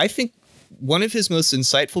has, I think, one of his most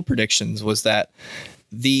insightful predictions was that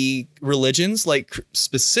the religions, like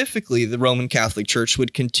specifically the Roman Catholic Church,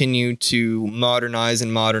 would continue to modernize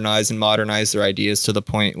their ideas to the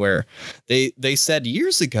point where they said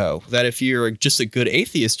years ago that if you're just a good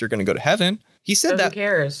atheist, you're going to go to heaven. He said that. Who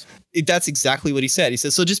cares? That's exactly what he said. He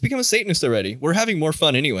said, so just become a Satanist already. We're having more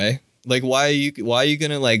fun anyway. Like, why are you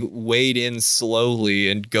going to like wade in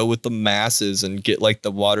slowly and go with the masses and get like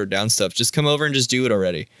the watered down stuff? Just come over and just do it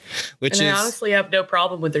already. I honestly have no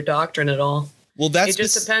problem with their doctrine at all. Well, it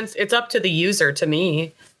just depends. It's up to the user, to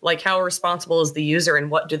me. Like, how responsible is the user and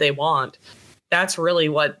what do they want? That's really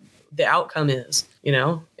what the outcome is. You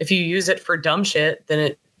know, if you use it for dumb shit,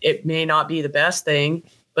 then it may not be the best thing,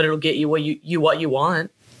 but it'll get you what you want.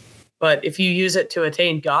 But if you use it to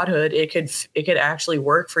attain godhood, it could actually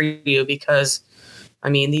work for you, because, I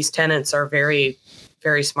mean, these tenets are very,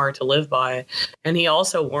 very smart to live by. And he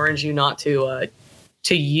also warns you not to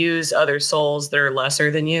use other souls that are lesser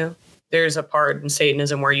than you. There's a part in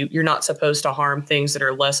Satanism where you're not supposed to harm things that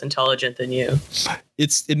are less intelligent than you.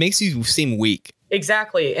 It makes you seem weak.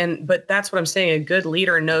 Exactly. But that's what I'm saying. A good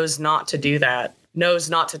leader knows not to do that, knows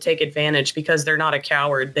not to take advantage, because they're not a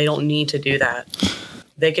coward. They don't need to do that.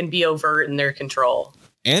 They can be overt in their control.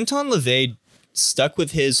 Anton LaVey stuck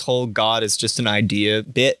with his whole God as just an idea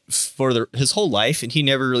bit for his whole life, and he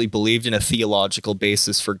never really believed in a theological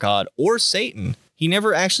basis for God or Satan. He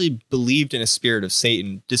never actually believed in a spirit of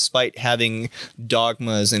Satan, despite having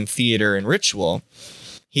dogmas and theater and ritual.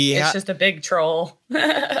 It's just a big troll.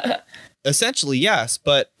 Essentially, yes,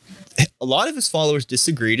 but a lot of his followers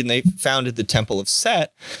disagreed, and they founded the Temple of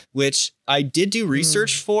Set, which I did do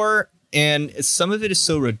research for, and some of it is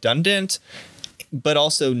so redundant, but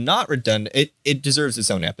also not redundant. It deserves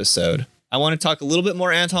its own episode. I want to talk a little bit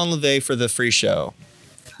more Anton LaVey for the free show.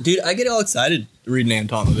 Dude, I get all excited reading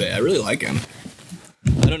Anton LaVey. I really like him.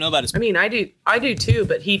 I don't know about his... I mean, I do too,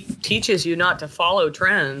 but he teaches you not to follow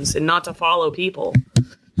trends and not to follow people.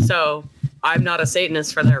 So I'm not a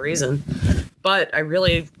Satanist for that reason, but I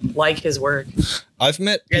really like his work. I've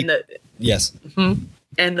met... Yes. Mm-hmm.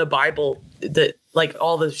 And the Bible, like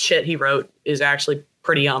all the shit he wrote is actually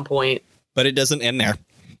pretty on point. But it doesn't end there.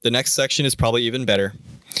 The next section is probably even better.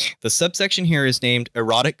 The subsection here is named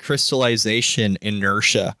Erotic Crystallization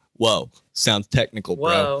Inertia. Whoa. Sounds technical,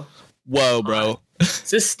 bro. Whoa, bro.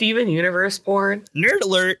 Is this Steven Universe porn? Nerd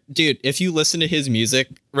alert. Dude, if you listen to his music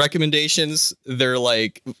recommendations, they're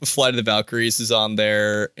like Flight of the Valkyries is on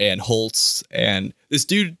there, and Holtz, and this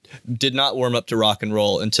dude did not warm up to rock and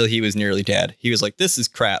roll until he was nearly dead. He was like, this is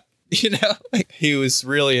crap. You know, like, he was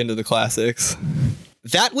really into the classics.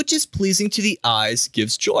 That which is pleasing to the eyes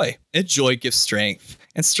gives joy, and joy gives strength,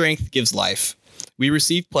 and strength gives life. We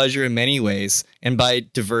receive pleasure in many ways and by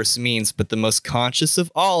diverse means, but the most conscious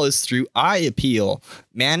of all is through eye appeal.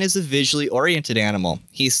 Man is a visually oriented animal.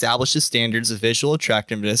 He establishes standards of visual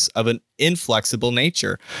attractiveness of an inflexible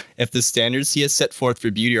nature. If the standards he has set forth for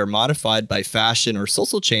beauty are modified by fashion or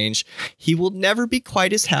social change, he will never be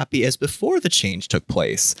quite as happy as before the change took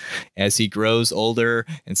place. As he grows older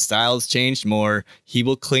and styles change more, he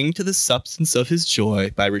will cling to the substance of his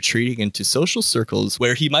joy by retreating into social circles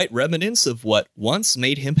where he might reminisce of what once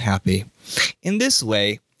made him happy. In this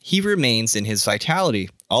way, he remains in his vitality,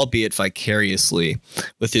 albeit vicariously.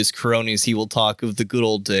 With his cronies, he will talk of the good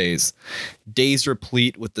old days. Days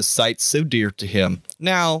replete with the sights so dear to him,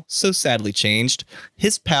 now so sadly changed.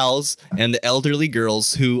 His pals and the elderly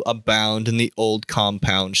girls who abound in the old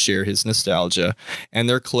compound share his nostalgia, and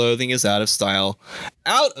their clothing is out of style.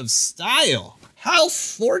 Out of style! How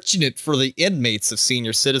fortunate for the inmates of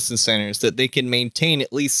senior citizen centers that they can maintain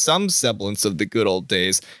at least some semblance of the good old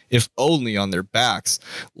days, if only on their backs.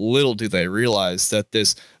 Little do they realize that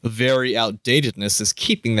this very outdatedness is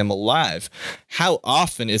keeping them alive. How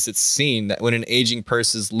often is it seen that when an aging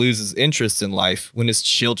person loses interest in life, when his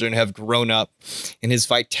children have grown up and his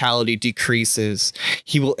vitality decreases,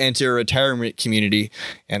 he will enter a retirement community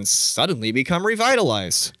and suddenly become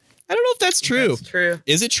revitalized. I don't know if that's true. That's true.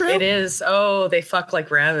 Is it true? It is. Oh, they fuck like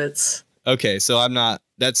rabbits. Okay, so I'm not.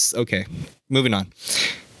 That's okay. Moving on.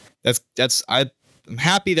 I'm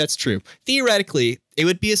happy that's true. Theoretically, it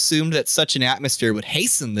would be assumed that such an atmosphere would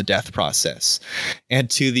hasten the death process and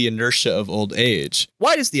to the inertia of old age.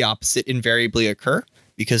 Why does the opposite invariably occur?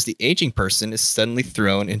 Because the aging person is suddenly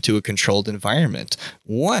thrown into a controlled environment,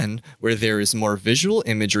 one where there is more visual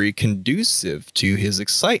imagery conducive to his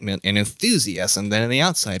excitement and enthusiasm than in the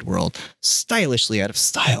outside world, stylishly out of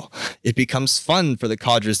style. It becomes fun for the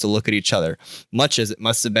cadres to look at each other, much as it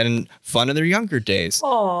must have been fun in their younger days.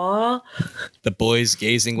 Aww. The boys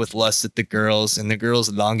gazing with lust at the girls, and the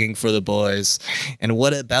girls longing for the boys. And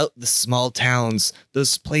what about the small towns,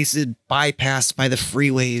 those places bypassed by the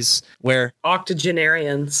freeways, where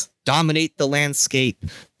Octogenarians dominate the landscape,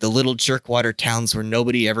 the little jerkwater towns where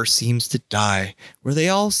nobody ever seems to die, where they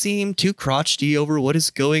all seem too crotchety over what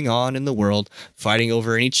is going on in the world, fighting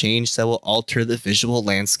over any change that will alter the visual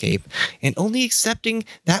landscape, and only accepting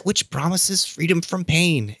that which promises freedom from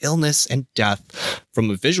pain, illness, and death. From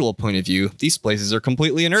a visual point of view, these places are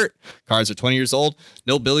completely inert. Cars are 20 years old,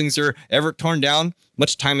 no buildings are ever torn down,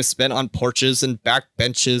 much time is spent on porches and back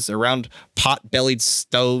benches, around pot-bellied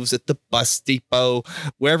stoves at the bus depot,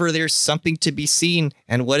 wherever there's something to be seen.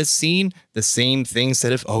 And what is seen? The same things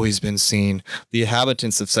that have always been seen. The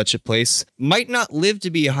inhabitants of such a place might not live to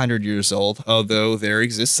be 100 years old, although there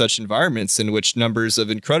exist such environments in which numbers of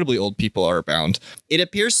incredibly old people are abound. It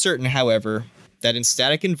appears certain, however, that in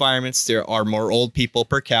static environments there are more old people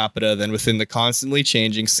per capita than within the constantly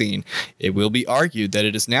changing scene. It will be argued that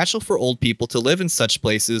it is natural for old people to live in such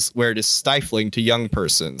places where it is stifling to young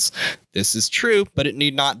persons. This is true, but it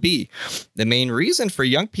need not be. The main reason for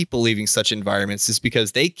young people leaving such environments is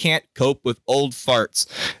because they can't cope with old farts.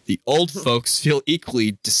 The old folks feel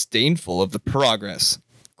equally disdainful of the progress,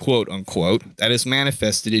 quote unquote, that is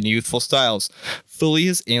manifested in youthful styles, fully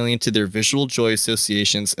as alien to their visual joy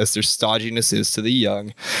associations as their stodginess is to the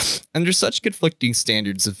young. Under such conflicting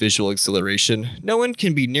standards of visual exhilaration, no one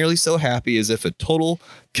can be nearly so happy as if a total,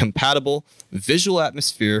 compatible visual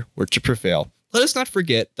atmosphere were to prevail. Let us not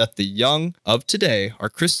forget that the young of today are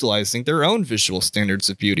crystallizing their own visual standards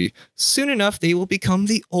of beauty. Soon enough, they will become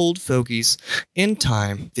the old fogies. In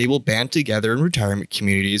time, they will band together in retirement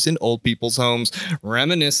communities in old people's homes,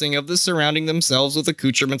 reminiscing of the surrounding themselves with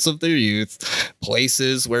accoutrements of their youth.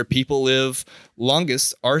 Places where people live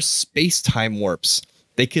longest are space-time warps.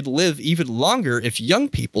 They could live even longer if young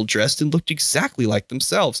people dressed and looked exactly like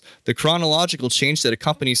themselves. The chronological change that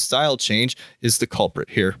accompanies style change is the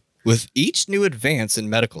culprit here. With each new advance in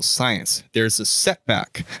medical science, there's a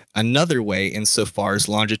setback, another way insofar as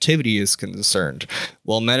longevity is concerned.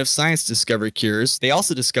 While men of science discover cures, they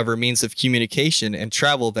also discover means of communication and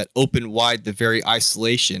travel that open wide the very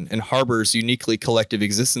isolation and harbors uniquely collective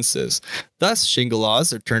existences. Thus,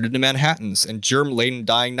 Shingalaws are turned into Manhattans, and germ-laden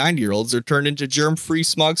dying 90-year-olds are turned into germ-free,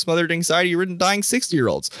 smog-smothered, anxiety-ridden dying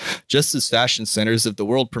 60-year-olds. Just as fashion centers of the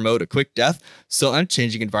world promote a quick death, so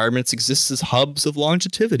unchanging environments exist as hubs of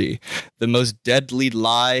longevity. The most deadly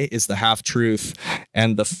lie is the half-truth,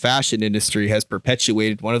 and the fashion industry has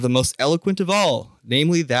perpetuated one of the most eloquent of all,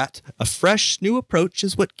 namely that a fresh, new approach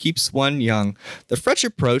is what keeps one young. The fresh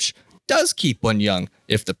approach does keep one young.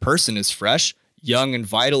 If the person is fresh, Young and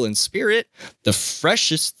vital in spirit, the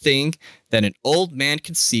freshest thing that an old man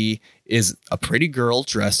can see is a pretty girl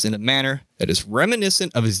dressed in a manner that is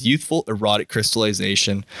reminiscent of his youthful erotic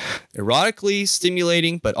crystallization, erotically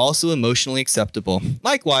stimulating but also emotionally acceptable.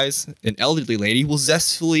 Likewise, an elderly lady will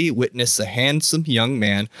zestfully witness a handsome young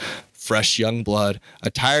man, fresh young blood,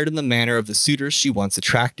 attired in the manner of the suitors she once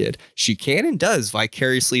attracted. She can and does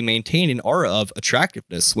vicariously maintain an aura of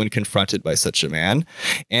attractiveness when confronted by such a man,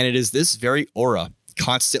 and it is this very aura,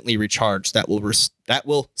 constantly recharged, that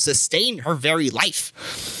will sustain her very life.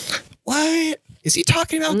 What? Is he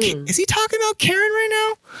talking about? Is he talking about Karen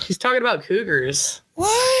right now? He's talking about cougars.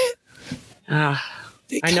 What? I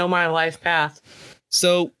know my life path.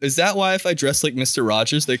 So is that why if I dress like Mr.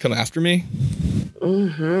 Rogers, they come after me?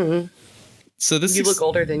 Mm-hmm. So you look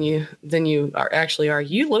older than you actually are.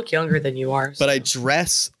 You look younger than you are. So. But I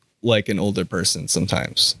dress like an older person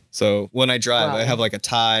sometimes. So when I drive, I have like a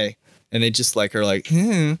tie, and they just like are like,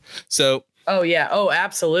 So. Oh yeah. Oh,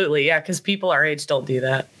 absolutely. Yeah, because people our age don't do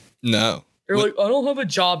that. No. They're like, I don't have a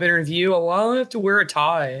job interview. Why do I have to wear a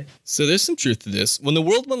tie? So there's some truth to this. When the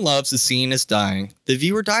world one loves is seen as dying, the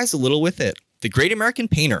viewer dies a little with it. The great American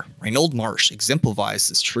painter, Reynold Marsh, exemplifies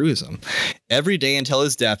this truism. Every day until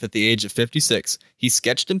his death at the age of 56, he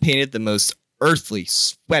sketched and painted the most earthly,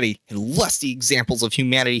 sweaty, and lusty examples of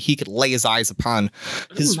humanity he could lay his eyes upon.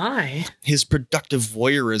 His productive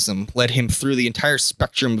voyeurism led him through the entire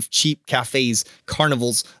spectrum of cheap cafes,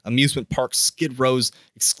 carnivals, amusement parks, skid rows,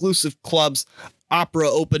 exclusive clubs, opera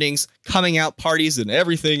openings, coming out parties, and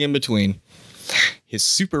everything in between. His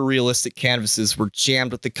super realistic canvases were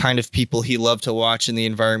jammed with the kind of people he loved to watch and the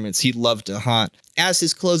environments he loved to haunt. As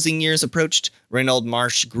his closing years approached, Reynold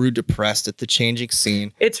Marsh grew depressed at the changing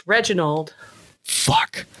scene. It's Reginald.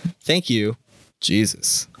 Fuck. Thank you,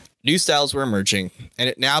 Jesus. New styles were emerging, and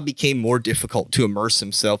it now became more difficult to immerse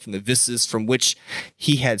himself in the vistas from which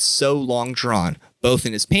he had so long drawn, both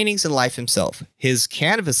in his paintings and life himself. His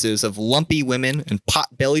canvases of lumpy women and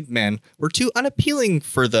pot-bellied men were too unappealing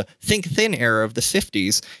for the think thin era of the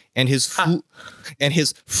 50s, and his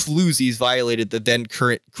floozies violated the then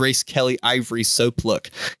current Grace Kelly ivory soap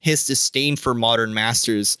look. His disdain for modern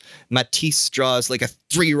masters, Matisse draws like a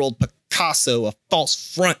 3-year-old Picasso, a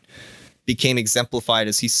false front, became exemplified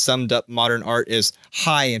as he summed up modern art as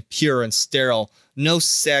high and pure and sterile. No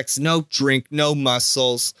sex, no drink, no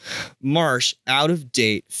muscles. Marsh, out of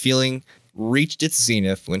date, feeling reached its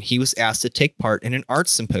zenith when he was asked to take part in an art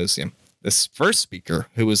symposium. This first speaker,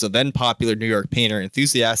 who was a then popular New York painter,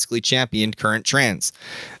 enthusiastically championed current trends.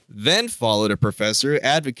 Then followed a professor who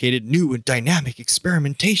advocated new and dynamic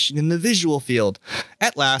experimentation in the visual field.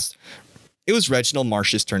 At last, it was Reginald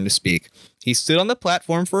Marsh's turn to speak. He stood on the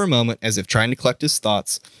platform for a moment as if trying to collect his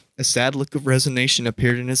thoughts. A sad look of resignation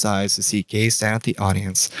appeared in his eyes as he gazed down at the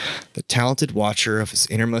audience. The talented watcher of his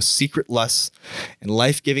innermost secret lusts and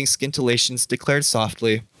life-giving scintillations declared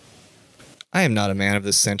softly, "I am not a man of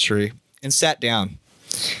this century," and sat down.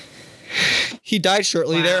 He died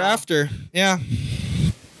shortly thereafter. Yeah.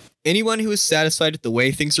 Anyone who is satisfied with the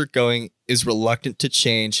way things are going is reluctant to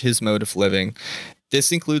change his mode of living.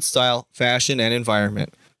 This includes style, fashion, and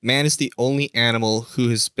environment. Man is the only animal who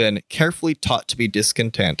has been carefully taught to be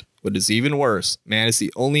discontent. What is even worse, man is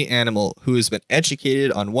the only animal who has been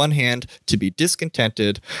educated on one hand to be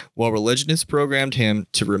discontented, while religion has programmed him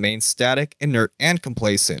to remain static, inert, and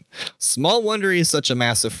complacent. Small wonder he has such a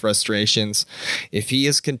mass of frustrations. If he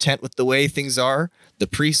is content with the way things are, the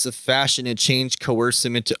priests of fashion and change coerce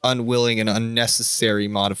him into unwilling and unnecessary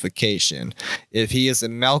modification. If he is a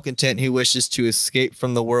malcontent who wishes to escape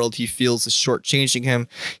from the world he feels is shortchanging him,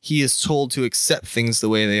 he is told to accept things the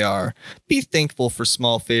way they are. Be thankful for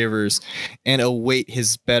small favors and await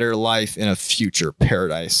his better life in a future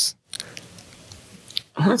paradise.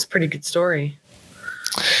 Oh, that's a pretty good story.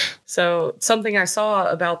 So something I saw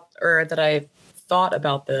about, or that I thought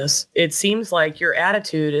about this, it seems like your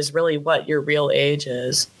attitude is really what your real age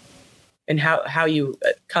is, and how you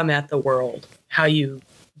come at the world, how you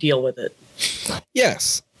deal with it.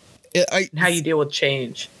 Yes. How you deal with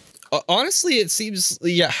change. Honestly, it seems,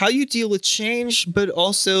 how you deal with change, but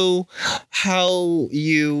also how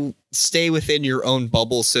you stay within your own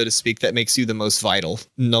bubble, so to speak, that makes you the most vital,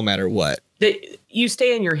 no matter what. You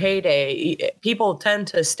stay in your heyday. People tend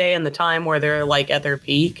to stay in the time where they're like at their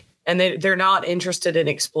peak, and they're not interested in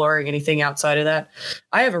exploring anything outside of that.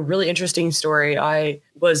 I have a really interesting story. I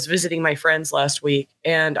was visiting my friends last week,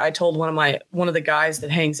 and I told one of the guys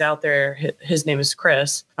that hangs out there, his name is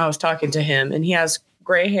Chris. I was talking to him, and he has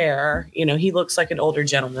gray hair. You know, he looks like an older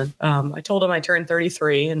gentleman. I told him I turned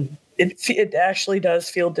 33, and it actually does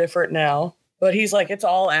feel different now. But he's like, it's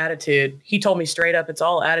all attitude. He told me straight up, it's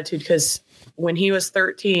all attitude, because when he was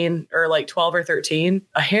 13 or like 12 or 13,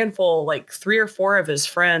 a handful, like 3 or 4 of his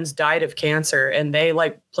friends died of cancer, and they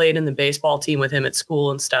like played in the baseball team with him at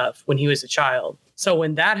school and stuff when he was a child. So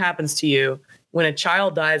when that happens to you, when a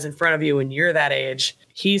child dies in front of you when you're that age,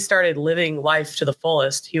 he started living life to the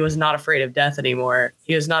fullest. He was not afraid of death anymore.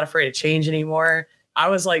 He was not afraid of change anymore. I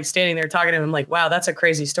was like standing there talking to him, like, wow, that's a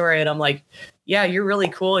crazy story. And I'm like, yeah, you're really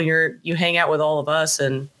cool. And you hang out with all of us,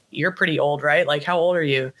 and you're pretty old, right? Like, how old are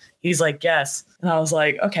you? He's like, yes. And I was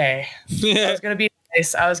like, okay, I was going to be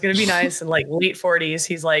nice. I was going to be nice. And like late 40s,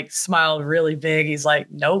 he's like smiled really big. He's like,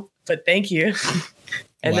 nope, but thank you.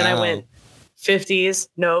 And then I went 50s,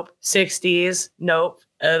 nope. 60s, nope.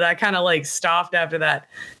 I kind of like stopped after that.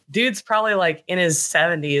 Dude's probably like in his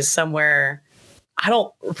 70s somewhere.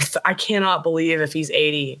 I cannot believe if he's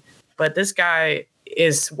 80, but this guy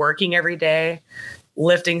is working every day,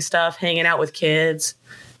 lifting stuff, hanging out with kids,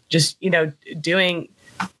 just,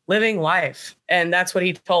 living life. And that's what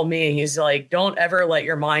he told me. He's like, don't ever let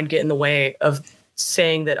your mind get in the way of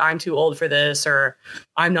saying that I'm too old for this, or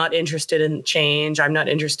I'm not interested in change. I'm not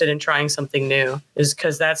interested in trying something new, is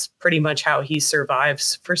because that's pretty much how he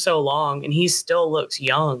survives for so long. And he still looks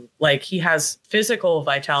young. Like, he has physical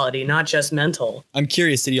vitality, not just mental. I'm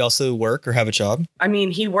curious, did he also work or have a job? I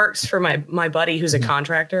mean, he works for my buddy who's a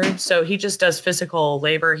contractor. So he just does physical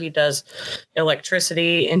labor. He does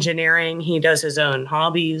electricity, engineering. He does his own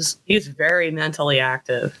hobbies. He's very mentally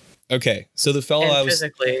active. Okay, so the fellow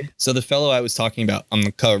I was talking about on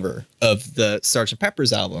the cover of the Sgt.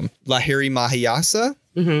 Pepper's album, Lahiri Mahayasa,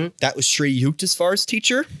 that was Sri Yukteswar's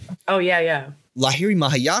teacher. Oh, yeah. Lahiri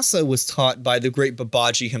Mahayasa was taught by the great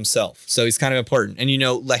Babaji himself, so he's kind of important. And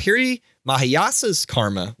Lahiri Mahayasa's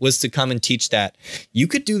karma was to come and teach that you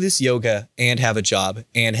could do this yoga and have a job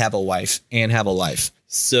and have a wife and have a life.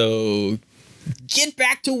 So get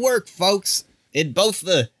back to work, folks, in both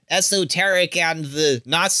the esoteric and the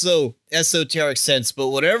not so esoteric sense, but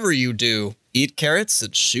whatever you do, eat carrots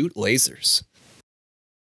and shoot lasers.